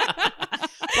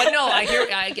 But no,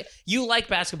 you like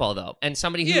basketball though, and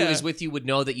somebody who is Yeah. with you would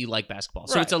know that you like basketball.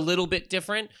 So Right. it's a little bit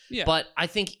different. Yeah. But I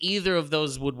think either of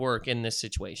those would work in this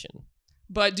situation.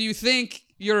 But do you think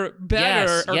you're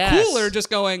better Yes, or yes. cooler just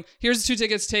going, here's the 2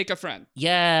 tickets, take a friend?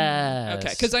 Yes.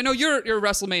 Okay. Because I know you're a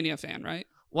WrestleMania fan, right?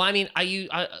 Well, I mean,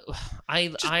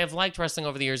 I have liked wrestling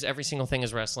over the years. Every single thing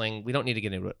is wrestling. We don't need to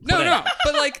get into it. No, But no.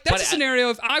 But like, that's but a scenario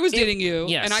if I was dating you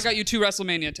yes. and I got you 2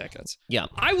 WrestleMania tickets. Yeah.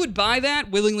 I would buy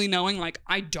that willingly knowing like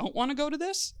I don't want to go to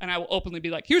this. And I will openly be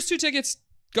like, here's 2 tickets,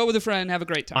 go with a friend, have a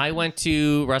great time. I went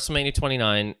to WrestleMania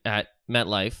 29 at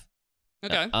MetLife.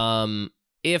 Okay.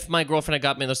 If my girlfriend had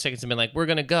got me those tickets and been like, we're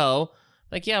gonna go,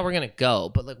 like, yeah, we're gonna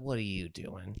go, but like, what are you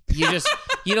doing?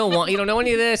 You don't know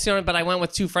any of this, but I went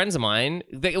with 2 friends of mine.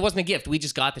 It wasn't a gift. We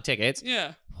just got the tickets.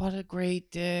 Yeah. What a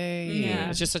great day. Yeah.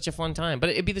 It's just such a fun time.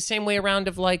 But it'd be the same way around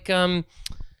of like,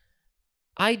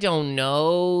 I don't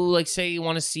know, like say you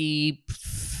want to see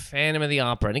Phantom of the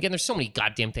Opera. And again, there's so many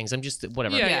goddamn things. I'm just,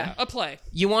 whatever. Yeah. A play.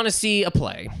 You want to see a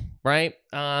play, right?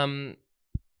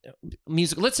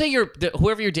 Music. Let's say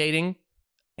whoever you're dating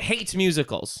hates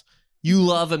musicals. You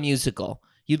love a musical.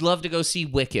 You'd love to go see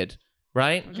Wicked,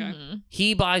 right? Okay. Mhm.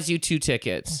 He buys you 2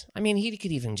 tickets. I mean, he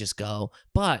could even just go.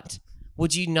 But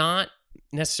would you not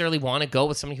necessarily want to go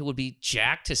with somebody who would be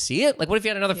jacked to see it? Like, what if you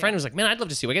had another friend who's like, man, I'd love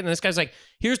to see Wicked. And this guy's like,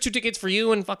 here's 2 tickets for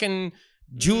you and fucking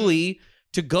Julie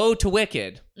to go to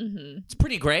Wicked. Mhm. It's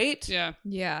pretty great. Yeah.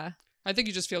 Yeah. I think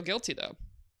you just feel guilty though.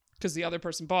 because the other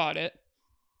person bought it.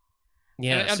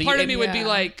 Yeah. And so part you, of me would be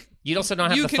like, you also don't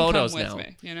have you the can photos come with now.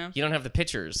 me, you know? You don't have the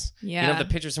pictures. Yeah. You don't have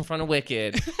the pictures in front of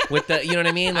Wicked with the, you know what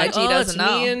I mean? Like, IG oh, it's doesn't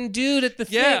know. me and dude at the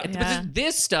Yeah. thing. Yeah. But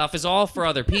this stuff is all for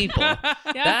other people.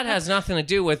 That has nothing to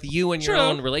do with you and your True.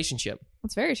 own relationship.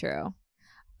 That's very true.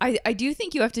 I do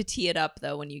think you have to tee it up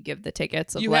though when you give the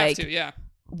tickets of You like have to, yeah.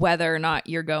 whether or not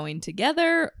you're going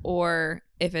together or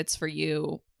if it's for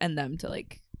you and them to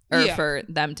like or Yeah. for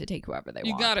them to take whoever they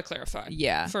You want. gotta clarify.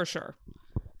 Yeah. For sure.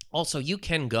 Also, you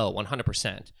can go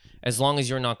 100% as long as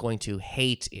you're not going to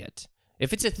hate it.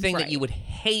 If it's a thing that Right. you would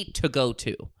hate to go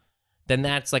to, then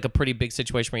that's like a pretty big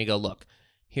situation where you go, look,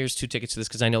 here's 2 tickets to this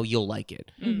because I know you'll like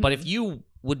it. Mhm. But if you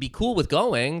would be cool with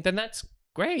going, then that's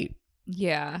great.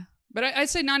 Yeah. But I'd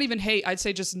say not even hate. I'd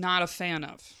say just not a fan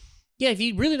of. Yeah, if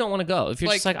you really don't want to go, if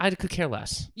you're just Like- like, I could care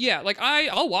less. Yeah, like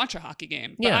I'll watch a hockey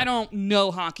game, but Yeah. I don't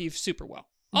know hockey super well.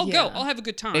 I'll go. Yeah. I'll have a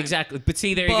good time. Exactly. But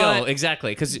see, there you But- go.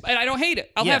 Exactly. Because And I don't hate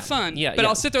it. I'll Yeah. have fun. Yeah, But yeah.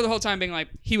 I'll sit there the whole time being like,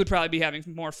 he would probably be having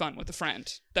more fun with a friend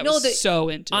that No, was so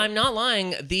into it. I'm not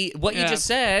lying. What you Yeah. just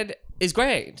said is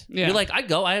great. Yeah. You're like, I'd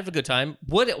go. I have a good time.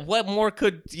 What more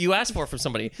could you ask for from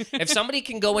somebody? If somebody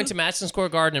can go into Madison Square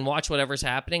Garden and watch whatever's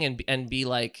happening and be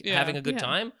like Yeah. having a good Yeah.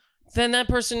 time, then that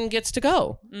person gets to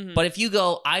go. Mhm. But if you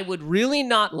go, I would really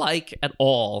not like at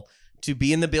all to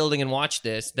be in the building and watch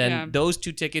this, then Yeah. those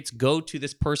 2 tickets go to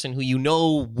this person who you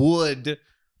know would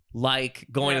like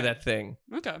going to Right. that thing.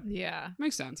 Okay. Yeah.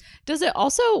 Makes sense. Does it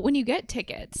also when you get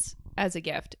tickets as a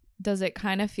gift, does it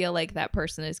kind of feel like that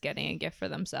person is getting a gift for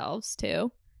themselves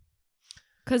too?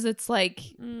 Because it's like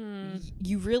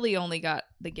you really only got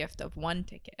the gift of 1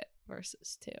 ticket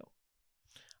versus 2.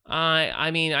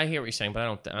 I mean, I hear what you're saying, but I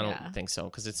don't Yeah. think so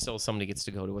because it's still somebody gets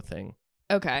to go to a thing.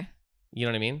 Okay. You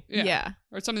know what I mean? Yeah.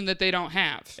 Or it's something that they don't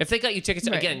have. If they got you tickets,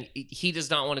 Right. again, he does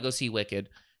not want to go see Wicked.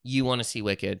 You want to see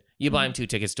Wicked. You buy him 2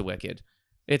 tickets to Wicked.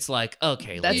 It's like,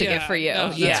 okay, That's Lee. a gift for you. no,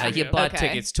 that's yeah, for you bought Okay.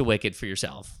 tickets to Wicked for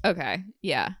yourself. Okay.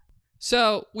 Yeah.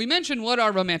 So we mentioned what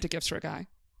are romantic gifts for a guy.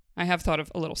 I have thought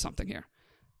of a little something here.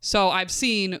 So I've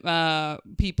seen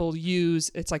people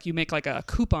use, it's like you make like a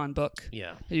coupon book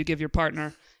Yeah. that you give your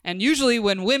partner. And usually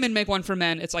when women make one for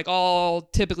men, it's like all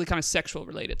typically kind of sexual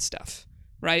related stuff,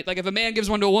 right? Like if a man gives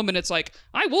one to a woman, it's like,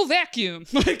 I will vacuum.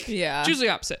 Like, Yeah. it's usually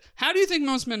opposite. How do you think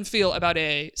most men feel about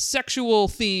a sexual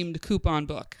themed coupon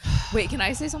book? Wait, can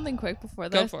I say something quick before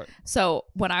this? Go for it. So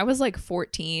when I was like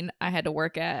 14, I had to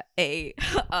work at a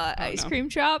ice no. cream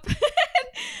shop.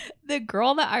 The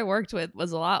girl that I worked with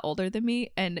was a lot older than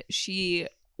me, and she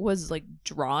was like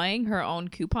drawing her own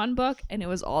coupon book, and it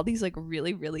was all these like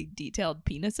really, really detailed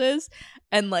penises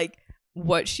and like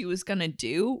what she was gonna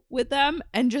do with them.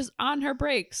 And just on her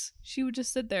breaks, she would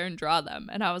just sit there and draw them.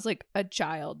 And I was like a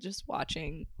child just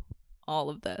watching all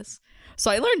of this. So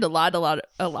I learned a lot about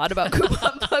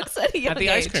coupon books at a young At the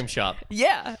ice age. cream shop.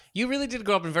 Yeah. You really did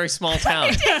grow up in a very small town.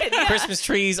 did, yeah. Christmas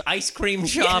trees, ice cream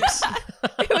shops.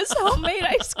 It was homemade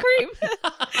ice cream from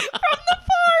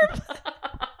the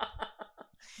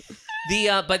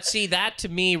farm. But see, that to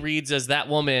me reads as that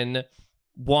woman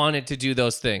wanted to do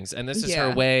those things. And this is her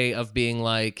Yeah. way of being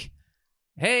like,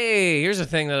 hey, here's a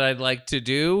thing that I'd like to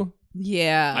do.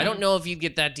 Yeah. I don't know if you'd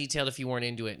get that detailed if you weren't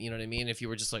into it. You know what I mean? If you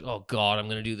were just like, oh God, I'm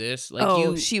gonna do this. Like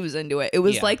Oh, she was into it. It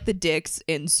was Yeah. like the dicks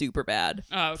in Superbad.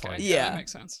 Oh, okay. Fine. Yeah. That Yeah.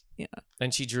 makes sense.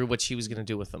 and she drew what she was gonna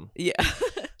do with them. Yeah.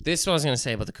 This is what I was gonna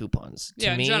say about the coupons. To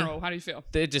Yeah, me, in general, how do you feel?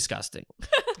 they're disgusting.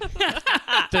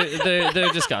 they're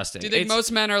disgusting. Do you think It's-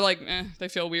 most men are like, they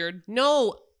feel weird?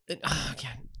 No,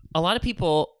 again, a lot of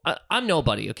people. I'm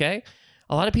nobody. Okay,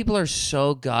 a lot of people are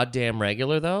so goddamn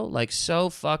regular though, like so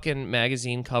fucking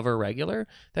magazine cover regular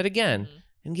that again,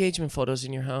 engagement photos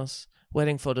in your house,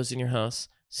 wedding photos in your house,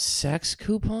 sex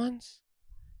coupons.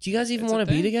 Do you guys even It's a want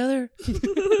to be thing? together?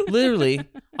 Literally,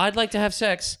 I'd like to have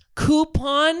sex.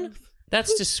 Coupon?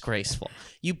 That's disgraceful.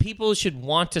 You people should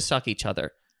want to suck each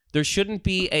other. There shouldn't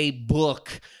be a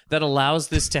book that allows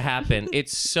this to happen.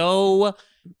 It's so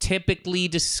typically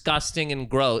disgusting and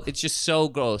gross. It's just so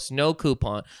gross. No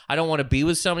coupon. I don't want to be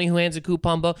with somebody who hands a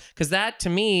coupon book because that to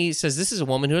me says this is a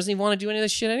woman who doesn't even want to do any of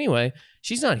this shit anyway.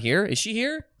 She's not here. Is she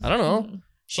here? I don't know.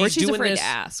 Or she's doing afraid this. to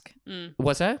ask.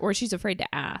 What's that? Or she's afraid to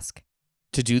ask.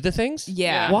 To do the things?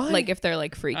 Yeah. Why? Like if they're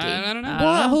like freaky. I don't know.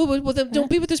 Why? Well, then don't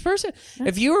be with this person.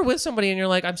 If you were with somebody and you're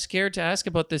like, I'm scared to ask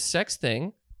about this sex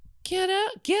thing, get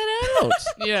out. Get out.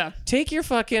 Yeah. Take your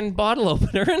fucking bottle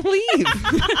opener and leave.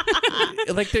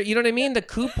 Like, you know what I mean? The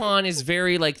coupon is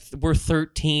very like we're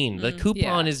 13. The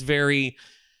coupon Yeah. is very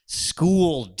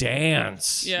school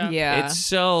dance. Yeah. Yeah. It's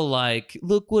so like,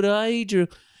 look what I drew.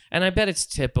 And I bet it's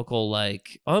typical,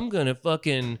 like, I'm going to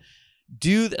fucking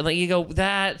do like you go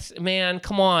that man,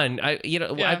 come on, I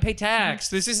pay tax.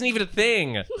 This isn't even a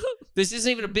thing. This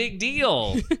isn't even a big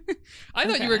deal. I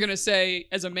thought you were gonna say,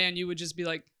 as a man, you would just be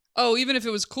like, oh, even if it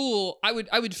was cool, I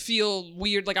would feel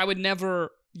weird. Like I would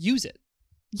never use it.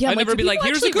 Yeah, I'd never do be like, people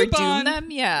here's a actually coupon. redeem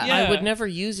them? Yeah. Yeah. I would never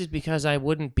use it because I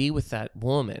wouldn't be with that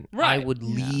woman. Right. I would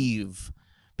leave.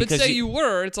 But Because say you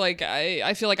were, it's like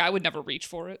I feel like I would never reach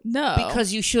for it. No.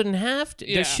 because you shouldn't have to.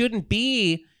 Yeah. There shouldn't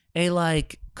be a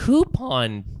like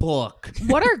coupon book.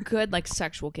 What are good like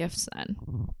sexual gifts then?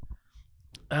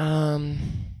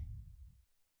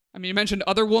 I mean, you mentioned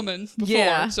other woman before,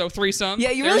 Yeah. so threesome.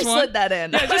 Yeah, you There's really one. slid that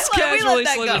in. Yeah, just We let casually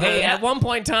that slid go. it in. Hey, at one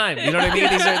point in time, you know what I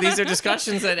mean? These are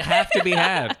discussions that have to be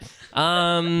had.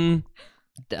 I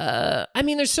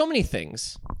mean, there's so many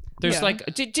things. There's Yeah.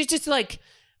 like just like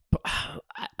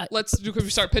Can we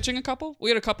start pitching a couple? We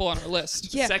had a couple on our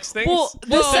list. Yeah. sex things. Well, the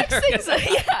Well- sex things,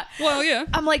 yeah. Well, yeah.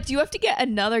 I'm like, do you have to get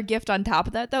another gift on top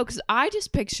of that though? Because I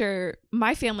just picture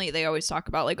my family. They always talk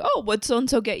about like, oh, what'd so and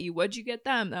so get you? What'd you get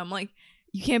them? And I'm like,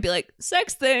 you can't be like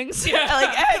sex things. Yeah.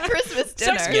 like at Christmas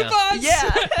dinner. Sex Yeah. coupons.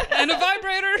 Yeah. and a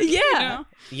vibrator. Yeah. You know?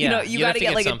 You know, you got have to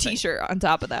get like something. a T-shirt on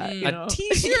top of that. Mm. You A know?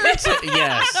 T-shirt.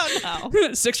 Yes. I don't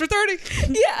know. 6 for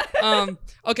 $30. Yeah.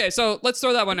 Okay, so let's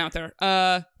throw that one out there.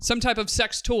 Some type of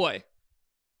sex toy.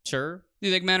 Sure. Do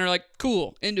you think men are like,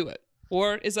 cool, into it?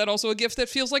 Or is that also a gift that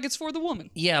feels like it's for the woman?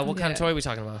 Yeah. What kind of Yeah. toy are we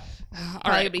talking about? All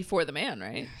Probably right. before the man,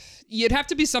 right? You'd have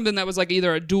to be something that was like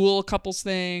either a dual couples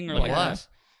thing or Like like what?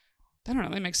 I don't know.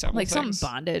 They make several Like some things.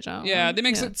 bondage. I don't Yeah, know. they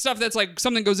make stuff that's like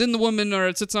something goes in the woman or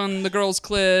it sits on the girl's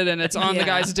clit and it's on the Yeah.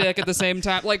 guy's dick at the same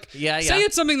time. Like, Yeah, say yeah.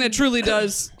 it's something that truly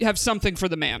does have something for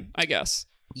the man, I guess.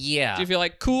 Yeah. Do you feel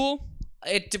like cool?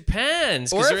 It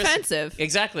depends. 'cause Or there is- offensive.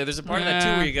 Exactly. There's a part of that too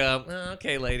Yeah. where you go, oh,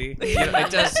 okay, lady. You know,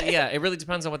 it does. Yeah, it really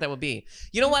depends on what that would be.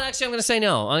 You know what? Actually, I'm going to say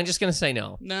no. I'm just going to say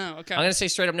no. No, okay. I'm going to say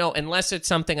straight up no, unless it's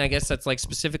something, I guess, that's like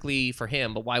specifically for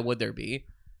him, but why would there be?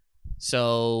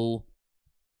 So,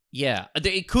 yeah.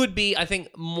 It could be, I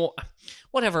think, more.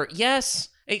 Whatever. Yes.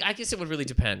 I guess it would really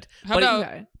depend. How But about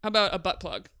Okay. how about a butt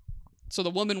plug? So the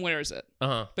woman wears it,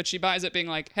 Uh-huh. but she buys it being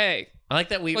like, hey, I like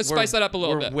that Let's we're, spice that up a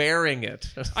little we're bit. wearing it.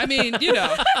 I mean, you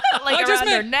know, like I just around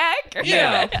their meant- neck. Or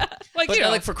yeah. like, But you know,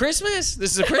 like for Christmas?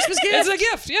 This is a Christmas gift? it's a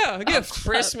gift. Yeah, a gift.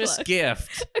 Christmas Plug.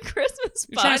 gift. a Christmas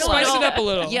You're trying to bottle. spice it up a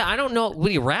little. Yeah, I don't know.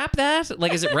 Would you wrap that?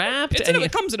 Like, is it wrapped?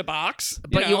 It comes in a box.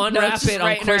 But you know. unwrap Just it on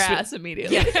right in her Christmas. ass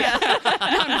immediately.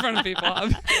 Not in front of people.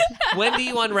 When do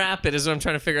you unwrap it? Is what I'm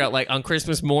trying to figure out. Like on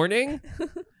Christmas morning?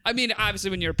 I mean,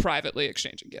 obviously, when you're privately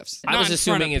exchanging gifts. I not was in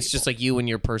front of assuming it's just people. like you and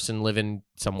your person living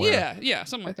somewhere. Yeah,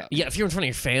 something like that. Yeah, if you're in front of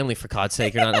your family, for God's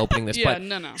sake, you're not opening this. Yeah, but,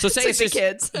 no. So say It's it's like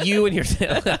just the kids. you and your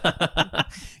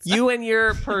you and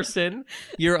your person.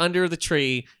 You're under the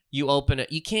tree. You open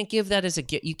it. You can't give that as a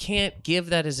gift. You can't give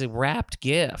that as a wrapped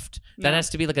gift. That No. has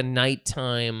to be like a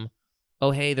nighttime. Oh,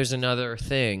 hey, there's another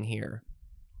thing here.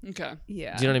 Okay.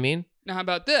 Yeah. Do you know what I mean? Now, how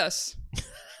about this?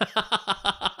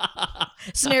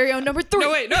 Scenario number 3.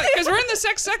 No, wait, no, because we're in the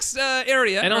sex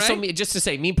area. And also, right? just to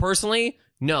say, me personally,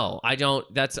 no, I don't.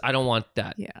 I don't want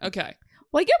that. Yeah. Okay.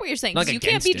 Well, I get what you're saying. 'Cause Like you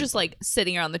can't be against it. just like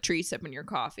sitting around the tree sipping your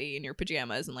coffee in your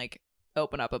pajamas and like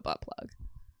open up a butt plug.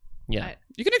 Yeah,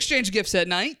 You can exchange gifts at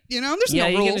night. You know, there's yeah. no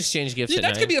You rules. can exchange gifts. Yeah, at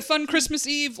that's night. gonna be a fun Christmas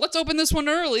Eve. Let's open this one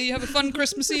early. You have a fun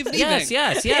Christmas Eve evening. Yes,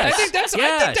 yes, yes. I think that's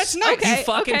yes. nice. Okay. You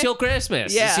fuck until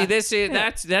Christmas. Yeah. See, this is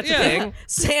that's Yeah. a thing.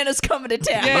 Santa's coming to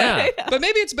town. Yeah. Yeah. But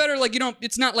maybe it's better like you don't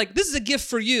it's not like this is a gift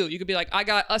for you. You could be like, I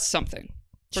got us something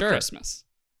for Sure. Christmas.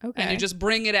 Okay. And you just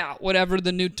bring it out, whatever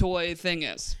the new toy thing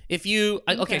is. If you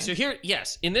okay, Okay. so here,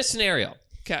 yes, in this scenario,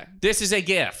 Okay. this is a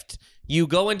gift. You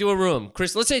go into a room.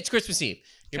 Let's say it's Christmas Eve.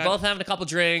 You're Okay. both having a couple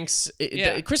drinks.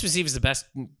 Yeah. Christmas Eve is the best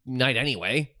night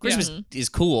anyway. Christmas is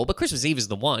cool, but Christmas Eve is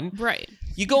the one. right.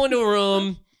 You go into a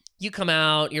room, you come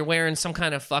out, you're wearing some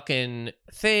kind of fucking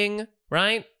thing,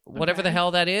 right? Whatever the Okay.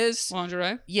 hell that is.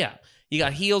 Lingerie. Yeah. You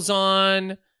got heels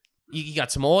on, you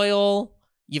got some oil,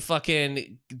 you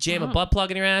fucking jam a Oh. butt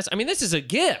plug in your ass. I mean, this is a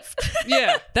gift.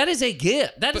 Yeah. That is a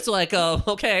gift. That is like,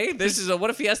 okay, this is what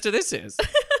a fiesta this is.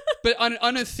 But an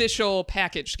unofficial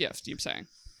packaged gift, you're saying.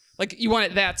 Like you want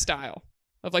it that style.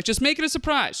 Of like just make it a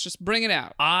surprise. Just bring it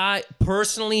out. I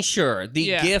personally, sure, the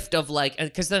Yeah. gift of like,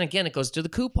 because then again, it goes to the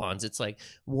coupons. It's like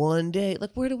one day,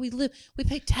 like, where do we live? We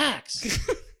pay tax.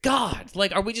 God,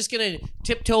 like, are we just gonna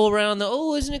tiptoe around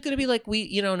isn't it gonna be like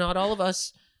not all of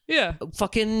us Yeah.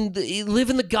 fucking live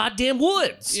in the goddamn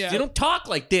woods. Yeah. You don't talk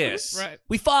like this. Right.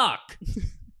 We fuck.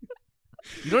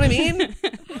 You know what I mean?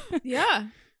 Yeah.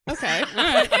 Okay. All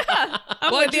right.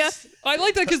 I'm Well, with you. I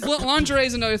like that because lingerie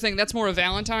is another thing. That's more of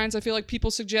Valentine's. I feel like people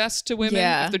suggest to women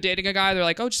Yeah. if they're dating a guy, they're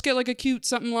like, "Oh, just get like a cute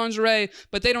something lingerie,"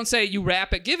 but they don't say you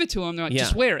wrap it, give it to him. They're like, Yeah.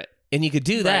 "Just wear it." And you could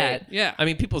do that. Yeah. I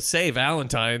mean, people say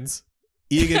Valentine's.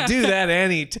 You could do that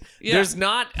Yeah. There's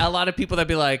not a lot of people that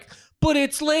be like, but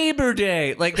it's Labor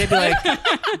Day. Like, they'd be like,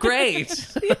 great.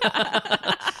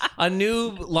 A new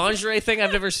lingerie thing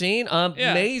I've never seen.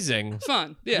 Amazing.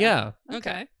 Fun. Yeah. Yeah.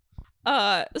 Okay.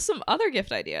 Some other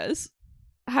gift ideas.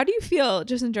 How do you feel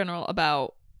just in general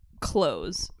about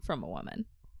clothes from a woman?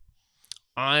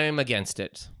 I'm against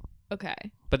it. Okay.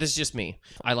 But this is just me.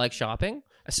 I like shopping.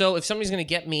 So if somebody's going to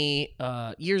get me,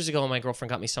 years ago, my girlfriend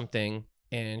got me something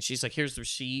and she's like, here's the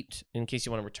receipt in case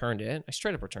you want to return it. I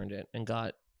straight up returned it and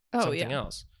got something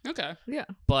else. Okay.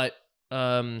 But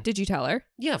Did you tell her?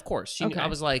 yeah, of course. Okay. I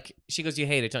was like, she goes, you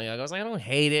hate it, don't you? I was like, I don't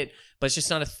hate it, but it's just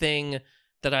not a thing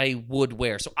that I would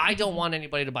wear. So I don't want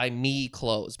anybody to buy me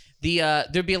clothes.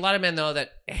 There'd be a lot of men though that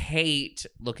hate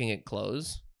looking at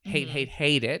clothes.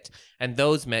 Hate it. And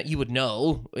those men, you would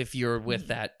know if you're with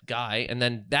that guy. And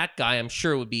then that guy, I'm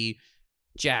sure, would be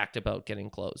jacked about getting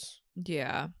clothes.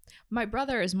 Yeah. My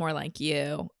brother is more like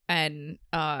you, and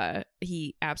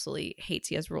he absolutely hates.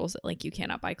 He has rules that like you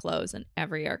cannot buy clothes, and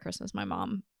every year at Christmas my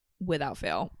mom without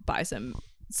fail buys him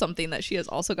something that she has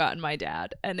also gotten my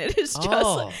dad, and it is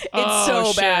just it's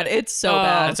so bad. It's so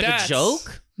bad. That's like a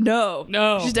joke? No.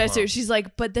 She's dead Wow. serious. She's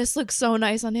like, but this looks so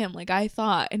nice on him, like I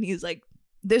thought. And he's like,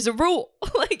 there's a rule.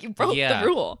 Like, you broke Yeah. the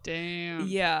rule. Damn.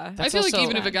 Yeah. I feel like also-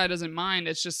 even if a guy doesn't mind,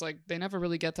 it's just like they never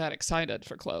really get that excited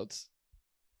for clothes.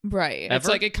 Right. It's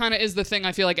like it kind of is the thing.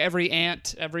 I feel like every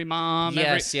aunt, every mom,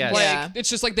 Yes, yes. like Yeah. it's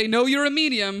just like they know you're a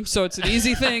medium, so it's an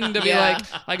easy thing to be Yeah. like,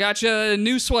 I got you a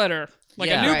new sweater, like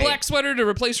Yeah. a new Right. black sweater to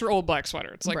replace your old black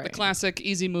sweater. It's like the Right. classic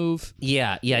easy move.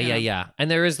 Yeah.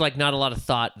 And there is like not a lot of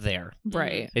thought there.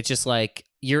 Right. It's just like,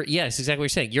 it's exactly what you're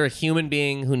saying. You're a human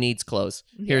being who needs clothes.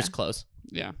 Here's Yeah. clothes.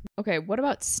 Yeah. Okay. What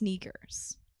about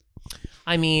sneakers?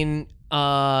 I mean,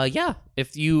 yeah.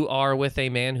 If you are with a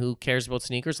man who cares about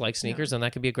sneakers, likes sneakers, then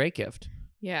that could be a great gift.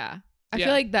 Yeah. I Yeah.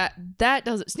 feel like that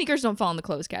doesn't, sneakers don't fall in the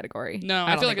clothes category. No,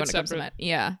 I don't feel think like it's when it comes to separate. men.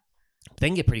 Yeah. They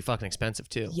can get pretty fucking expensive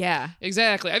too. Yeah.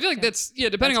 Exactly. I feel like that's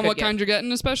depending That's on a what good kind you're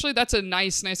getting, especially that's a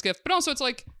nice gift. But also it's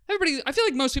like everybody. I feel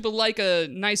like most people like a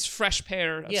nice fresh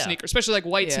pair of Yeah. sneakers, especially like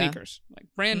white Yeah. sneakers, like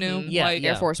brand new, Mhm. Yeah, white,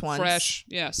 yeah. Air Force Ones. fresh,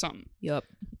 something. Yep.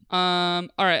 All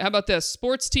right, how about this?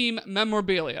 Sports team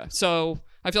memorabilia. So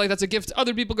I feel like that's a gift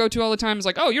other people go to all the time. It's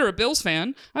like, oh, you're a Bills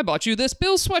fan. I bought you this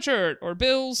Bills sweatshirt or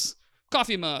Bills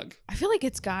coffee mug. I feel like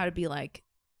it's got to be like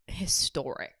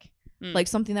historic, Mm. like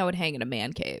something that would hang in a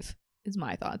man cave. Is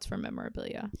my thoughts for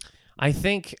memorabilia. I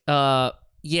think,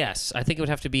 yes, I think it would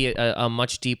have to be a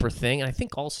much deeper thing. And I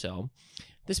think also,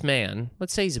 this man,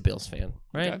 let's say he's a Bills fan,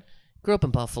 right? Okay. Grew up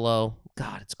in Buffalo.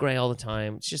 God, it's gray all the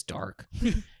time. It's just dark.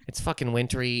 It's fucking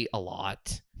wintry a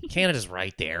lot. Canada's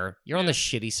right there. You're on the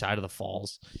shitty side of the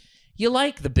falls. You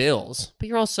like the Bills, but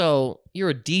you're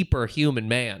a deeper human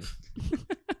man.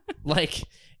 Like,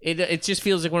 it just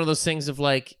feels like one of those things of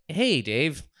like, hey,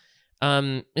 Dave,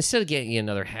 instead of getting you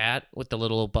another hat with the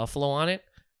little buffalo on it,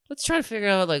 let's try to figure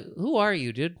out, like, who are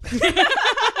you, dude?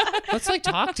 Let's, like,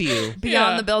 talk to you.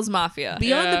 Beyond Yeah. the Bills Mafia.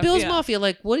 Beyond the Bills Yeah. Mafia,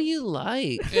 like, what do you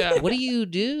like? Yeah. What do you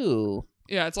do?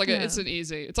 Yeah, it's like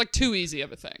it's like too easy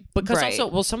of a thing. Because Right. also,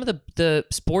 well, some of the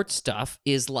sports stuff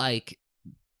is like,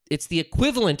 it's the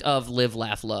equivalent of live,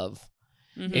 laugh, love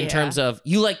Mhm. in Yeah. terms of,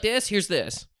 you like this, here's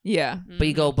this. Yeah. But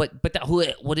you go, but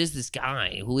what is this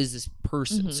guy? Who is this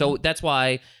person? Mhm. So that's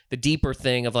why the deeper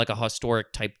thing of like a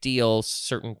historic type deal,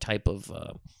 certain type of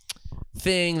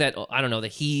thing that, I don't know,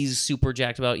 that he's super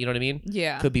jacked about, you know what I mean?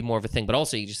 Yeah. Could be more of a thing. But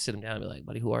also you just sit him down and be like,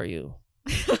 buddy, who are you?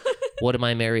 What am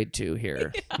I married to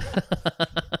here?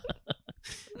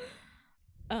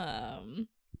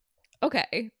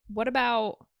 Okay. What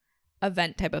about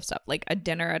event type of stuff, like a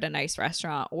dinner at a nice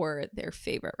restaurant or their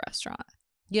favorite restaurant,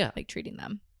 Yeah. like treating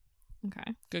them?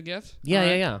 Okay. Good gift. Yeah, All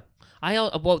right.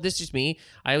 yeah. Well, this is just me.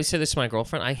 I always say this to my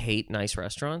girlfriend. I hate nice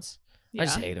restaurants. I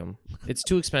just Yeah. hate them. It's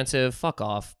too expensive. Fuck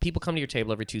off. People come to your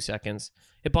table every 2 seconds.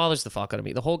 It bothers the fuck out of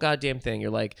me. The whole goddamn thing.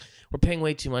 You're like, we're paying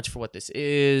way too much for what this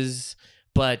is.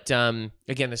 But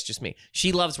again, that's just me.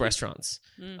 She loves restaurants.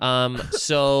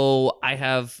 So I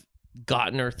have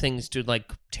gotten her things to like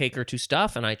take her to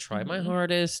stuff, and I try my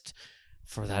hardest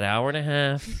for that hour and a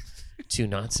half to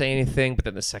not say anything. But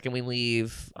then the second we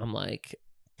leave, I'm like,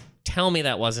 tell me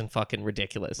that wasn't fucking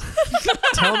ridiculous.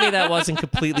 Tell me that wasn't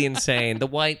completely insane. The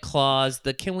White Claws,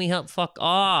 the can we help fuck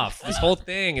off? This whole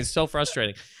thing is so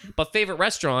frustrating. But favorite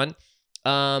restaurant,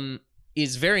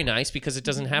 is very nice because it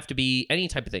doesn't have to be any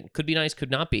type of thing. Could be nice,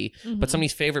 could not be. Mhm. But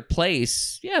somebody's favorite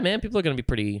place, yeah, man, people are going to be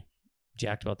pretty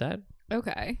jacked about that.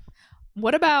 Okay.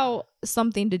 What about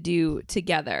something to do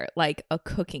together, like a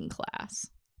cooking class?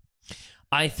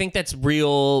 I think that's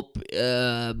real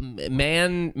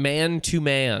man to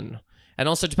man. And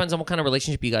also depends on what kind of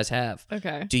relationship you guys have.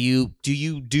 Okay. Do you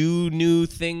do new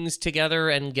things together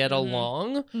and get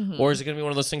along? Mhm. Or is it going to be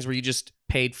one of those things where you just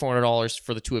paid $400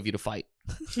 for the two of you to fight?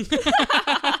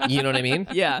 You know what I mean?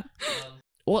 Yeah.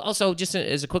 Well, also, just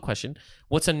as a quick question,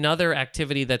 what's another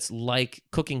activity that's like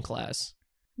cooking class?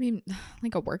 I mean,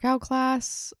 like a workout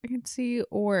class, I can see,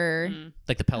 or Mm.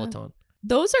 Like the Peloton?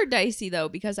 those are dicey though,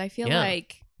 because I feel Yeah.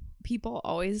 like people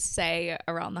always say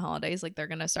around the holidays, like they're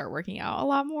going to start working out a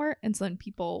lot more. And so then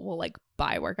people will like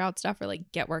buy workout stuff or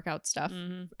like get workout stuff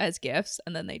Mhm. as gifts,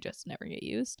 and then they just never get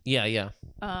used. Yeah.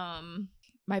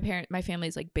 My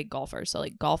family's like big golfers, so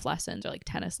like golf lessons or like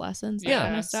tennis lessons, that Yeah.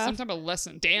 kind of stuff. Some type of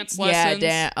lesson, dance Yeah, lessons.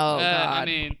 oh, I God.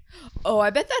 mean, Oh,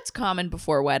 I bet that's common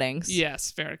before weddings.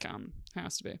 yes, very common.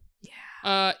 Has to be.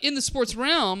 Yeah. In the sports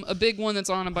realm, a big one that's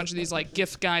on a bunch of these like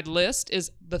gift guide list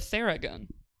is the Theragun.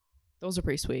 Those are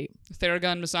pretty sweet.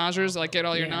 Theragun massagers, like get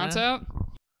all your Yeah. knots out.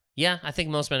 Yeah, I think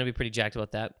most men would be pretty jacked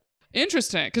about that.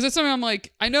 Interesting, because it's something I'm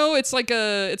like, I know it's kind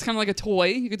of like a toy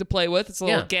you get to play with. It's a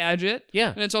little Yeah. gadget,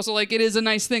 Yeah, and it's also like it is a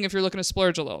nice thing if you're looking to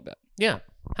splurge a little bit. yeah.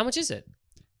 How much is it?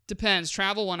 Depends.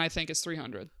 Travel one I think is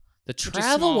 $300. The is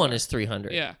travel one smaller. is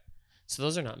 300. Yeah, So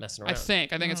those are not messing around. I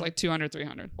think it's Oh. like 200,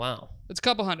 300. Wow. It's a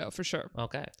couple hundo for sure.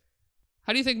 Okay.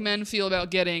 How do you think men feel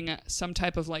about getting some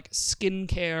type of like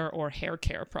skincare or hair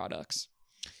care products?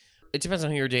 It depends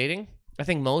on who you're dating. I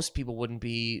think most people wouldn't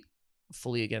be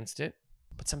fully against it,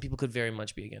 but some people could very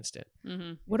much be against it.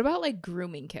 Mm-hmm. What about like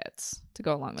grooming kits to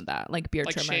go along with that? Like beard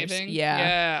Like trimmers. shaving?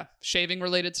 Yeah. Shaving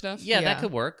related stuff? Yeah, Yeah. that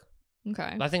could work.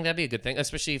 Okay. I think that'd be a good thing,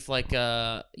 especially if like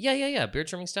beard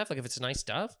trimming stuff, like if it's nice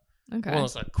stuff. Okay. One of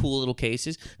those like cool little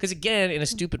cases. Because again, in a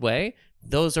stupid way,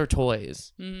 those are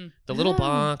toys. Mm-hmm. The little Ah.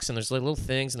 box, and there's like little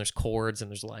things, and there's cords, and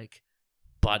there's like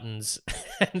buttons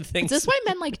and Is things. this why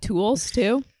men like tools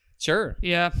too? Sure.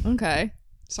 Yeah, Okay.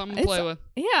 something to It's- play with.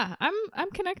 Yeah, I'm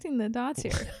connecting the dots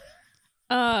here.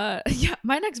 Yeah,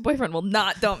 my next boyfriend will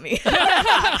not dump me.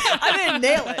 I'm gonna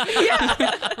nail it.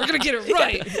 Yeah. We're gonna get it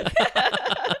right.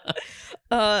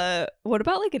 What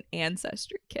about like an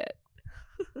ancestry kit?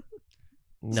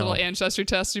 It's a No. little ancestry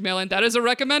test you mail in. That is a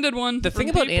recommended one. The from thing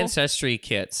about people. ancestry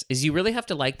kits is you really have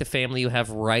to like the family you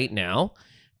have right now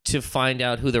to find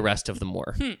out who the rest of them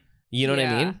were. You know what I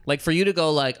Yeah. mean? Like for you to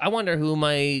go like, I wonder who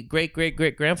my great great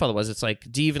great grandfather was. It's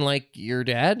like, do you even like your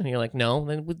dad? And you're like, no.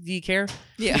 Then do you care?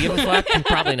 Yeah. Do you give a fuck?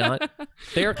 Probably not.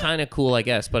 They're kind of cool, I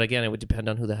guess. But again, it would depend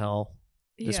on who the hell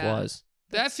this Yeah. was.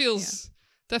 That feels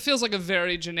like a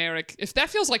very generic. If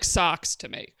that feels like socks to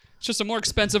me, it's just a more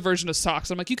expensive version of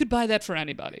socks. I'm like, you could buy that for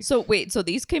anybody. So wait, so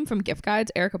these came from gift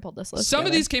guides? Erica pulled this list. Some of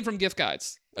together. these came from gift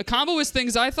guides. A combo was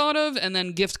things I thought of, and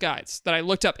then gift guides that I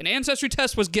looked up. An ancestry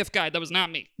test was gift guide. That was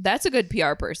not me. That's a good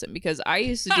PR person because I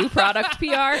used to do product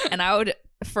PR, and I would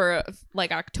for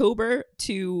like October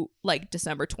to like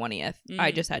December 20th,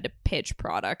 I Mm. just had to pitch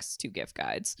products to gift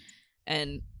guides,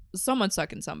 and someone's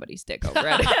sucking somebody's dick over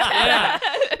it. Yeah.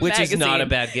 Which is not a Magazine.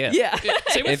 bad gift. Yeah.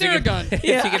 Same with If you, Theragun. could, if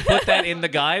Yeah. you could put that in the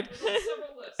guide.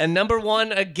 And number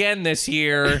one again this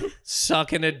year,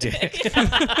 sucking a dick.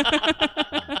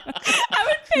 I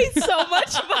would pay so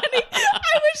much money.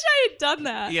 I wish I had done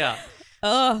that. Yeah.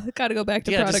 Oh, gotta go back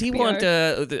to Yeah, product does he PR. want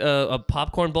a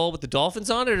popcorn bowl with the dolphins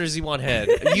on it, or does he want head?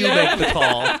 You make the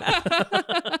call.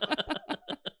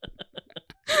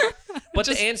 But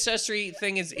the ancestry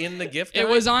thing is in the gift guide? It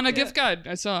was on a gift guide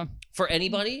I saw. For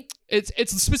anybody? It's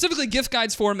specifically gift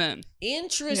guides for men.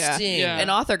 Interesting. Yeah. An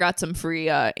author got some free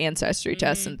ancestry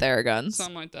tests and Theraguns.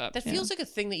 Something like that. That feels like a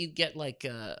thing that you get like,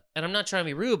 and I'm not trying to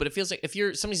be rude, but it feels like if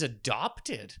you're somebody's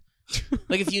adopted.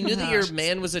 Like if you knew that your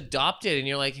man was adopted and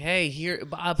you're like, hey, here,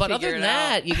 but other Figure than it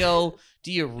that, you go,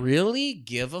 do you really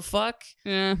give a fuck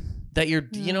Yeah. that you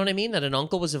know what I mean? That an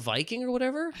uncle was a Viking or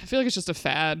whatever? I feel like it's just a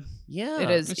fad. Yeah. It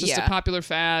is. It's just Yeah. a popular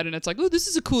fad, and it's like, oh, this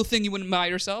is a cool thing you wouldn't buy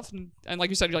yourself. And like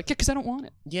you said, you're like, yeah, because I don't want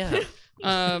it. Yeah.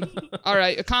 All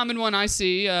right, a common one I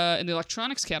see in the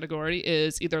electronics category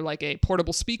is either like a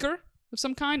portable speaker of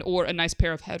some kind or a nice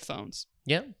pair of headphones.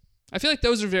 Yeah. I feel like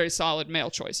those are very solid male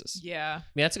choices. Yeah.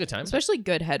 Yeah, that's a good time. Especially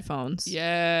good headphones.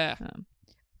 Yeah.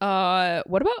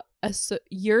 What about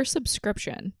your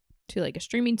subscription to like a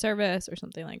streaming service or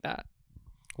something like that?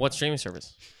 What streaming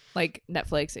service? Like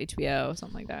Netflix, HBO,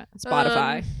 something like that.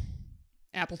 Spotify.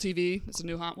 Apple TV, that's a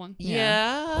new hot one.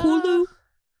 Yeah. Hulu.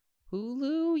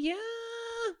 Hulu, yeah.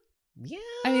 Yeah.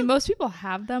 I mean, most people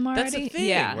have them already. That's the thing,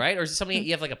 yeah. right? Or somebody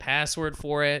you have like a password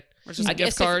for it. Or just I a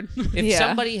gift guess card. If Yeah.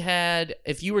 somebody had,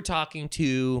 if you were talking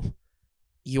to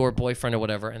your boyfriend or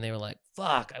whatever, and they were like,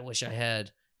 "Fuck, I wish I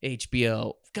had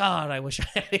HBO. God, I wish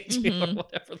I had HBO or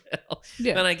whatever the hell."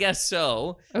 Yeah. Then I guess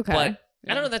so. Okay. But I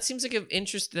Yeah. don't know. That seems like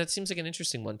That seems like an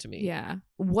interesting one to me. Yeah.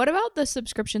 What about the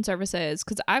subscription services?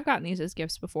 Because I've gotten these as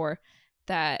gifts before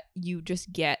that you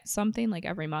just get something like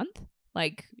every month.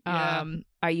 Like, Yeah.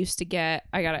 I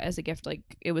got it as a gift. Like,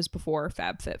 it was before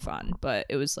FabFitFun, but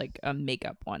it was like a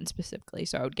makeup one specifically.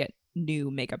 So I would get new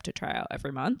makeup to try out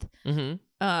every month. Mm-hmm.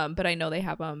 But I know they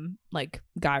have like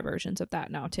guy versions of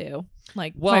that now too.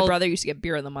 Like my Well- brother used to get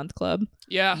beer in the month club.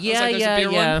 Yeah. I was Yeah, like, there's yeah, a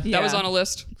beer yeah. one. That was Yeah. on a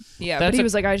list. Yeah, That's but he a-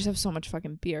 was like, I just have so much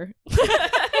fucking beer.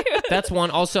 That's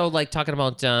one. Also, like talking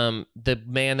about the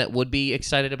man that would be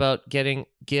excited about getting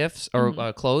gifts or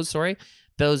Mhm. clothes. Sorry,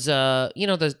 those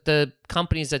the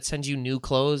companies that send you new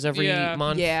clothes every Yeah.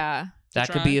 month. Yeah. that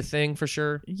could try. be a thing for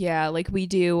sure. Yeah, like we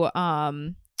do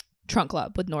Trunk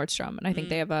Club with Nordstrom, and I think Mhm.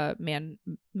 they have a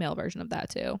male version of that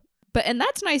too. And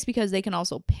that's nice because they can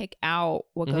also pick out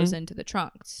what goes into the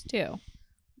trunks too.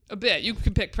 A bit. You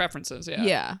can pick preferences. Yeah.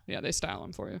 Yeah. Yeah, they style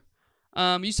them for you.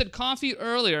 You said coffee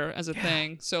earlier as a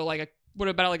thing. So like, what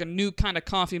about like a new kind of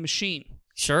coffee machine?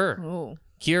 Sure, Oh.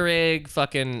 Keurig,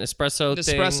 fucking espresso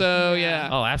thing. Nespresso, Yeah. yeah.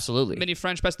 Oh, absolutely. Mini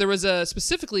French press. There was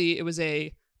it was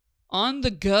a on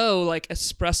the go like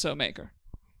espresso maker.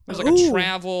 It was like a Ooh.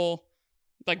 travel,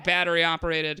 like battery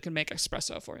operated, can make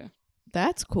espresso for you.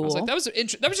 That's I was cool. like, that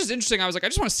was just interesting. I was like, I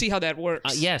just want to see how that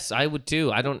works. Yes, I would too.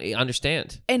 I don't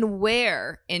understand. And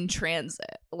where in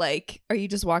transit? Like, are you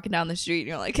just walking down the street and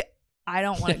you're like, I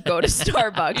don't want to go to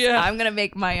Starbucks. Yeah. I'm gonna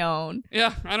make my own.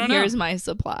 Yeah, I don't know. Here's my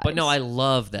supplies. But no, I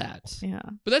love that. Yeah.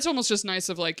 But that's almost just nice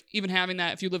of like even having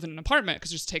that if you live in an apartment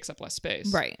because it just takes up less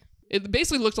space. Right. It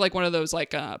basically looked like one of those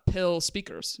like pill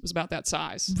speakers. It was about that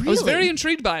size. I was Really? very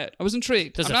intrigued by it. I was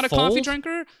intrigued. Does I'm it not a coffee fold?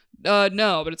 drinker.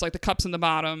 No, but it's like the cups in the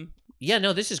bottom. Yeah,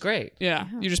 no, this is great. Yeah.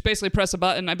 Yeah. You just basically press a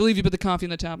button. I believe you put the coffee in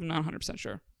the top. I'm not 100%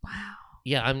 sure. Wow.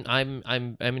 Yeah,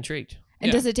 I'm intrigued. And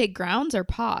Yeah. does it take grounds or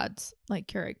pods? Like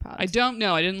Keurig pods? I don't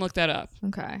know. I didn't look that up.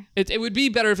 Okay. It would be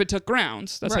better if it took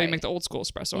grounds. That's how you Right. make the old school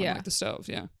espresso on Yeah. like the stove.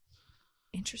 Yeah.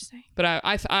 Interesting. But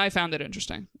I found it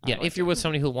interesting. I Yeah, liked if you're with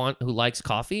somebody who likes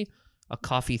coffee, a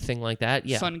coffee thing like that.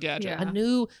 Yeah, fun gadget. Yeah. a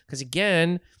new because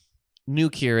again, new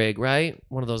Keurig, right?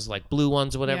 One of those like blue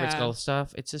ones or whatever it's Yeah. called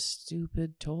stuff. It's a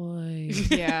stupid toy.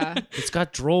 Yeah. It's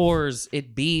got drawers.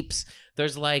 It beeps.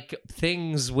 There's like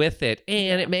things with it,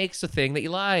 and it makes a thing that you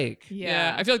like.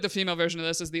 Yeah, I feel like the female version of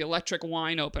this is the electric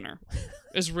wine opener.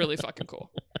 Is really fucking cool.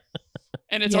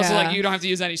 And it's also Yeah. like you don't have to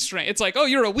use any string. It's like, oh,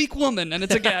 you're a weak woman, and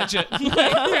it's a gadget.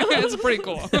 It's pretty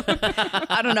cool.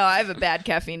 I don't know. I have a bad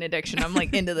caffeine addiction. I'm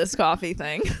like into this coffee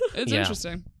thing. It's Yeah.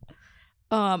 interesting.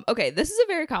 Okay, this is a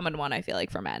very common one I feel like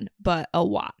for men, but a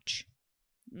watch.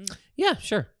 Yeah,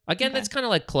 sure. Again, Okay. that's kind of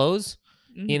like clothes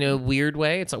in a weird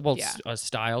way. It's like, well, it's a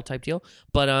style type deal.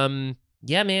 But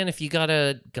yeah, man, if you got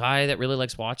a guy that really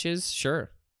likes watches,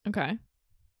 sure. Okay.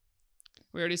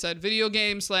 We already said video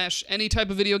game / any type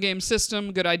of video game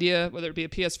system. Good idea, whether it be a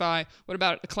PS5. What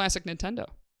about a classic Nintendo?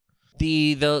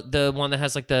 The one that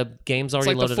has like the games It's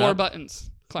already like the loaded 4 up.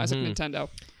 buttons. Classic Mhm. Nintendo.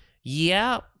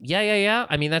 Yeah.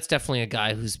 I mean, that's definitely a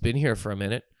guy who's been here for a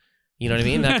minute. You know what I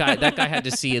mean? That guy had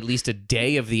to see at least a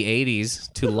day of the 80s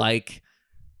to like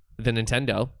the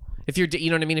Nintendo. If you're, you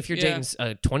know what I mean? If you're Yeah. dating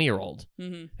a 20-year-old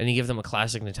Hmm. and you give them a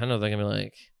classic Nintendo, they're gonna be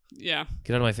like, Yeah,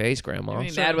 "Get out of my face, Grandma." I'm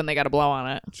Sure. mad when they got a blow on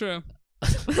it. true.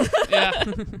 Yeah.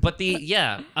 But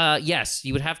yes,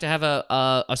 you would have to have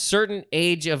a certain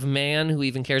age of man who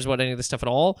even cares about any of this stuff at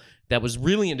all that was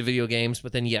really into video games.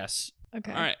 But then yes,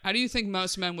 Okay. All right. How do you think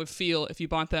most men would feel if you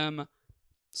bought them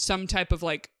some type of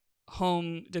like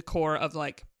home decor of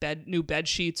like new bed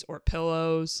sheets or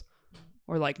pillows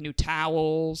or like new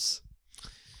towels?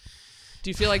 Do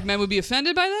you feel like men would be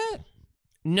offended by that?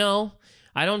 no,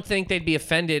 I don't think they'd be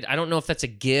offended. I don't know if that's a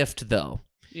gift though.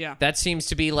 Yeah. That seems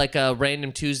to be like a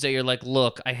random Tuesday. You're like,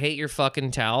 look, I hate your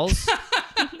fucking towels.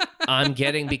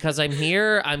 because I'm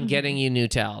here, I'm getting you new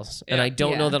towels. And Yeah. I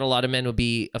don't know Yeah. that a lot of men would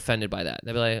be offended by that.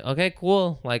 They'd be like, okay,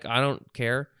 cool. Like, I don't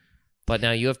care. But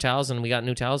now you have towels and we got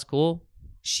new towels. Cool.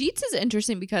 Sheets is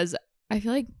interesting because I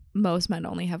feel like most men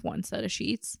only have one set of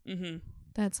sheets. Mm-hmm.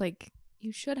 That's like,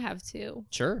 you should have two.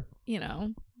 Sure. You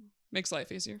know, Makes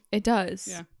life easier. it does.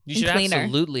 Yeah. You And should cleaner.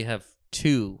 absolutely have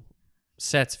 2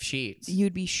 sets of sheets.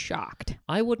 You'd be shocked.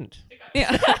 I wouldn't.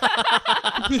 Yeah.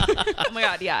 Oh my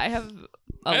God. Yeah. I have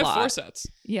a I have lot. 4 sets.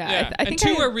 Yeah. Yeah. I and think 2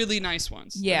 I- are really nice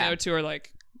ones. Yeah. And the other 2 are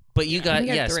like But you guys,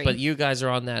 think I had yes, 3. but you guys are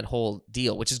on that whole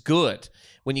deal, which is good.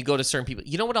 When you go to certain people,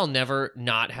 you know what I'll never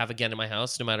not have again in my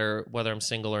house, no matter whether I'm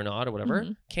single or not or whatever?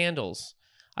 Mhm. Candles.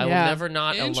 I will Yeah. never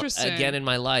not Interesting. again in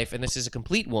my life, and this is a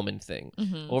complete woman thing.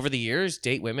 Mhm. Over the years,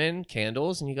 date women,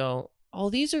 candles, and you go, oh,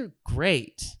 these are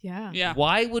great. Yeah. Yeah.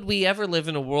 Why would we ever live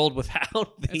in a world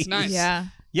without these? It's nice. Yeah.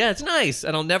 Yeah, it's nice.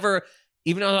 And I'll never,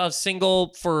 even though I was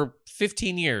single for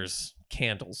 15 years,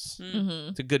 candles. Mm. Mm-hmm.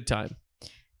 It's a good time.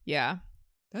 Yeah.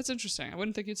 That's interesting. I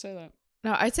wouldn't think you'd say that.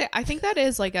 No, I think that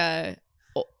is like I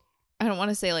don't want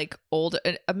to say like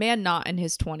a man not in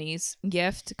his 20s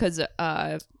gift, because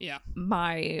Yeah.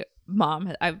 my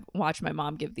mom, I've watched my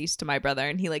mom give these to my brother,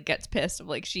 and he like gets pissed of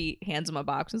like, she hands him a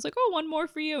box and is like, oh, one more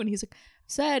for you, and he's like,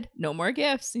 said no more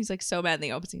gifts, and he's like so mad, and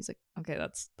he opens it, he's like, okay,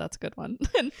 that's a good one.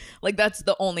 And like that's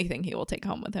the only thing he will take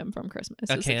home with him from Christmas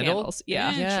A is the candle? candles.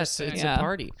 Yeah. Yes, Interesting. it's Yeah. a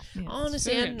party. Yeah.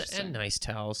 Honestly, very and interesting. nice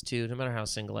towels too. No matter how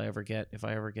single I ever get, if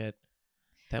I ever get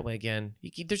that way again,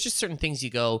 there's just certain things you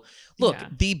go, look, Yeah.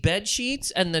 the bed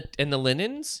sheets and the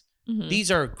linens. Mhm. These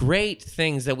are great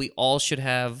things that we all should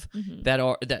have. Mhm. That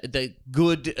are the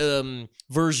good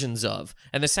versions of.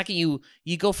 And the second you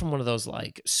go from one of those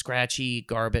like scratchy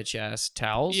garbage ass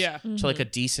towels, Yeah. to like a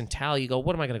decent towel, you go,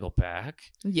 what am I gonna go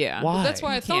back? Yeah. Why? Well, that's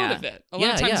why I thought Yeah. of it. A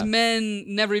lot of Yeah, times yeah. men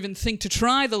never even think to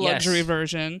try the Yes. luxury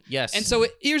version. Yes. And so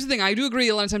here's the thing. I do agree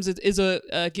a lot of times it is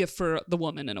a gift for the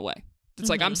woman in a way. It's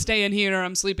like, I'm staying here,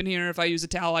 I'm sleeping here. If I use a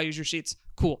towel, I use your sheets.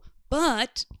 Cool.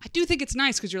 But I do think it's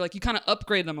nice because you're like, you kind of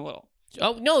upgrade them a little.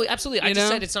 Oh no, absolutely. I You just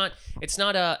know? said it's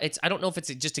not I don't know if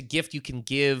it's just a gift you can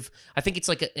give. I think it's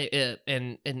like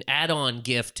an add-on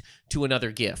gift to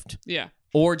another gift, Yeah.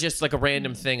 or just like a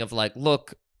random thing of like,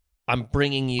 look, I'm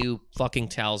bringing you fucking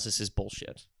towels. This is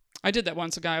bullshit. I did that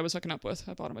once. A guy I was hooking up with,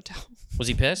 I bought him a towel. Was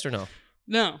he pissed or no?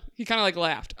 No, he kind of like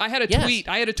laughed. I had a Yes. tweet.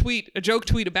 I had a joke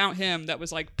tweet about him that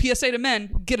was like, PSA to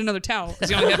men, get another towel, because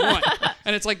he only had one.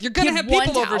 And it's like, you're going to You have have one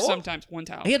people over towel? sometimes. One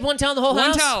towel. He had one towel in the whole One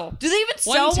house. towel. Do they even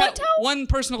sell one towel? One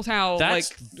personal towel.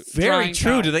 That's like, very drying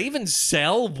true. towel. Do they even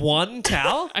sell one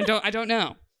towel? I don't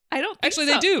know. I don't think Actually,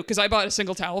 so. they do, because I bought a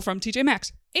single towel from TJ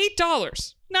Maxx.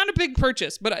 $8. Not a big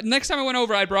purchase, but next time I went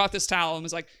over, I brought this towel and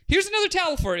was like, here's another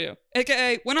towel for you.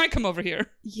 AKA, when I come over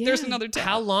here, there's Yeah. another towel.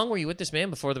 How long were you with this man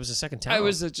before there was a second towel? I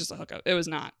was just a hookup. It was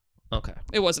not. Okay.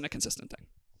 It wasn't a consistent thing.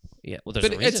 Yeah. Well, there's a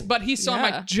But reason. but he saw my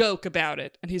Yeah. joke about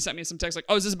it, and he sent me some text like,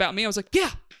 "Oh, is this about me?" I was like, "Yeah,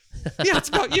 yeah, it's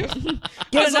about you." Get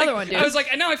I was another like, one, dude. I was like,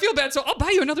 and now I feel bad, so I'll buy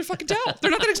you another fucking towel.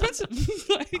 They're not that expensive.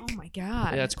 Like, Oh my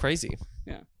god. yeah, that's crazy.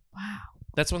 Wow.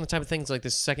 That's one of the type of things like the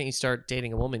second you start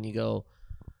dating a woman, you go,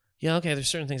 yeah, okay, there's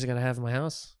certain things I gotta have in my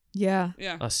house. Yeah.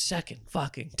 yeah, A second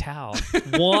fucking towel.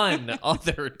 One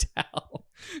other towel.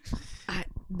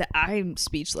 I'm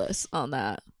speechless on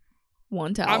that.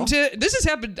 One towel. this has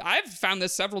happened. I've found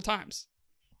this several times.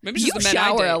 Maybe it's You just the men I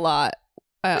shower date. a lot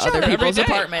at shower other every people's day.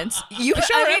 apartments. You I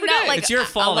shower I mean, every not day. like It's your a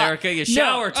fault, lot. Erica. You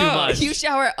shower too Oh, much. You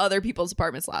shower at other people's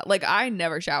apartments a lot. Like I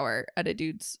never shower at a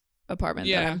dude's apartment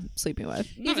Yeah. that I'm sleeping with.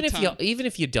 Not even a if ton. even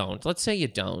if you don't, let's say you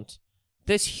don't,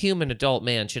 this human adult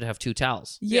man should have 2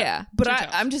 towels. Yeah, but 2 towels.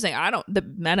 I'm just saying. The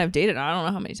men I've dated, I don't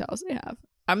know how many towels they have.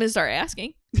 I'm gonna start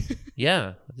asking.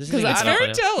 Yeah. This is 'Cause gonna It's get I tough, very I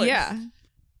know. telling. Yeah,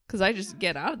 because I just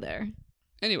get out of there.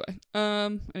 Anyway,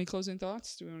 any closing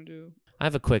thoughts? Do we want to do? I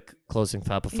have a quick closing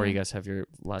thought before you Yeah. guys have your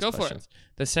last Go for it. questions.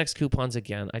 The sex coupons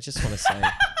again. I just want to say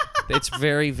it's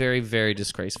very, very, very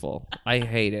disgraceful. I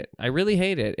hate it. I really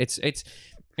hate it.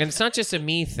 And it's not just a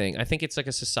me thing. I think it's like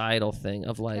a societal thing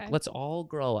of like, Okay. let's all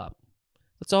grow up.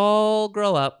 Let's all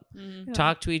grow up. Yeah.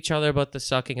 Talk to each other about the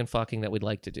sucking and fucking that we'd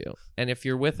like to do. And if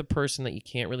you're with a person that you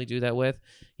can't really do that with,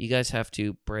 you guys have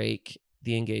to break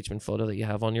the engagement photo that you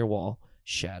have on your wall,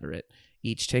 shatter it.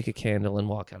 Each take a candle and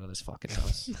walk out of this fucking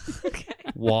house. Okay.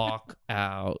 Walk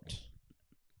out.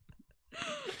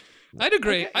 I'd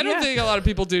agree. Okay, I don't yeah. think a lot of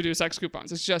people do sex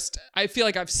coupons. It's just I feel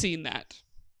like I've seen that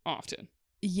often.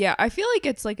 Yeah, I feel like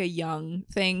it's like a young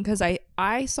thing because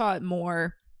I saw it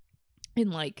more in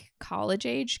like college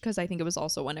age because I think it was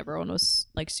also when everyone was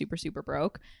like super super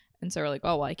broke, and so we're like,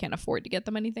 oh well, I can't afford to get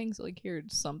them anything, so like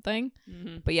here's something.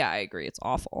 Mm-hmm. But yeah, I agree, it's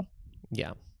awful.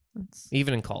 Yeah. It's,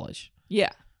 Even in college. yeah,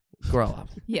 Grow up.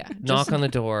 yeah. Knock on the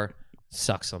door.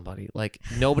 Suck somebody. Like,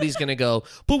 nobody's going to go,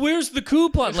 but where's the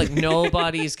coupon? Like,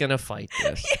 nobody's going to fight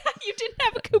this. Yeah, you didn't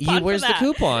have a coupon. Where's for the that.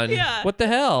 coupon? Yeah. What the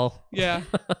hell? Yeah.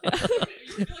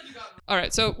 All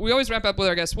right. So we always wrap up with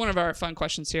our guests. One of our fun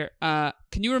questions here. Can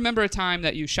you remember a time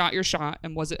that you shot your shot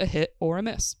and was it a hit or a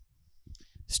miss?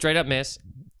 Straight up miss.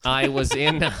 I was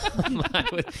in.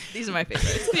 These are my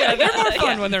favorites. Yeah, they're more fun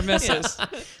Yeah. when they're misses.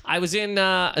 I was in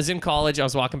college. I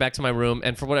was walking back to my room,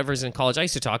 and for whatever reason in college, I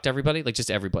used to talk to everybody, like just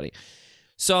everybody.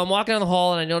 So I'm walking down the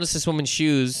hall and I noticed this woman's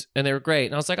shoes and they were great.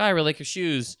 And I was like, oh, I really like your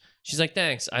shoes. She's like,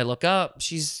 thanks. I look up.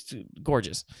 She's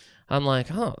gorgeous. I'm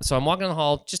like, oh. So I'm walking down the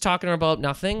hall, just talking to her about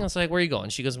nothing. I was like, where are you going?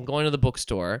 She goes, I'm going to the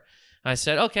bookstore. I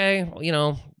said, okay,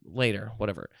 later,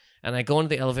 whatever. And I go into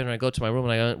the elevator and I go to my room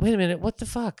and I go, wait a minute, what the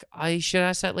fuck? I should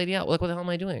ask that lady out. Like, what the hell am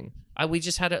I doing? We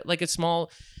just had a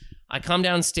small, I come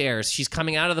downstairs. She's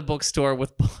coming out of the bookstore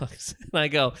with books. And I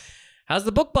go, how's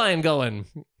the book buying going?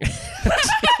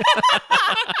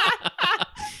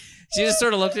 She just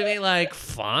sort of looked at me like,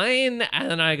 fine.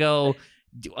 And then I go,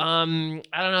 I don't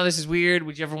know, this is weird.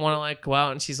 Would you ever want to like go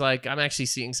out? And she's like, I'm actually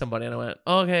seeing somebody. And I went,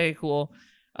 okay, cool.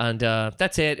 And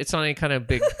that's it. It's not any kind of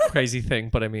big crazy thing,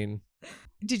 but I mean.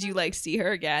 Did you like see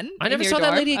her again? I never saw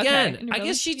that lady again. Okay. I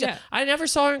guess I never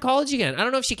saw her in college again. I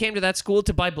don't know if she came to that school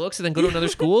to buy books and then go to another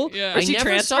school. Yeah. I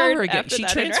never saw her again. She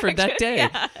that transferred that day.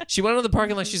 Yeah. She went on the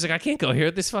parking lot. She's like, I can't go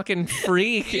here. This fucking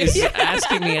freak is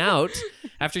asking me out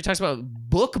after he talks about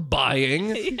book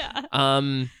buying.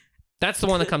 Yeah. That's the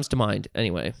one that comes to mind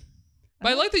anyway.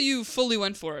 But I like that you fully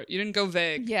went for it. You didn't go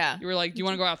vague. Yeah. You were like, do you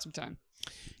want to go out sometime?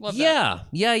 Love Yeah.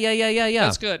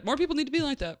 That's good. More people need to be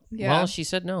like that. Yeah. Well, she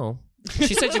said no.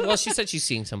 She said she's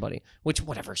seeing somebody, which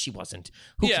whatever, she wasn't.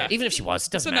 Who cares? Even if she was,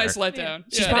 it doesn't matter. It's a nice letdown.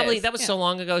 She's Yeah. probably, that was so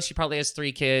long ago, she probably has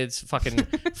 3 kids, fucking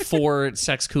 4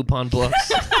 sex coupon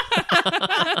books.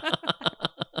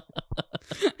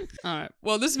 All right.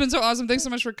 Well, this has been so awesome. Thanks so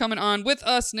much for coming on with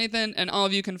us, Nathan. And all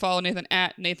of you can follow Nathan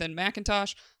at Nathan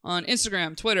McIntosh on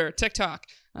Instagram, Twitter, TikTok.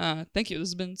 Thank you. This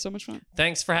has been so much fun.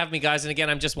 Thanks for having me, guys. And again,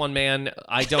 I'm just one man.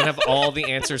 I don't have all the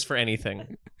answers for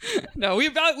anything. No, we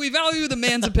value the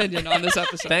man's opinion on this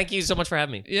episode. Thank you so much for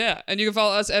having me. Yeah. And you can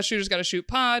follow us at Shooters Gotta Shoot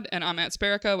Pod. And I'm at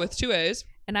Sparica with 2 A's.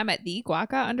 And I'm at the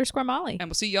Guaca _Molly. And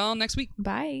we'll see y'all next week.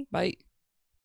 Bye. Bye.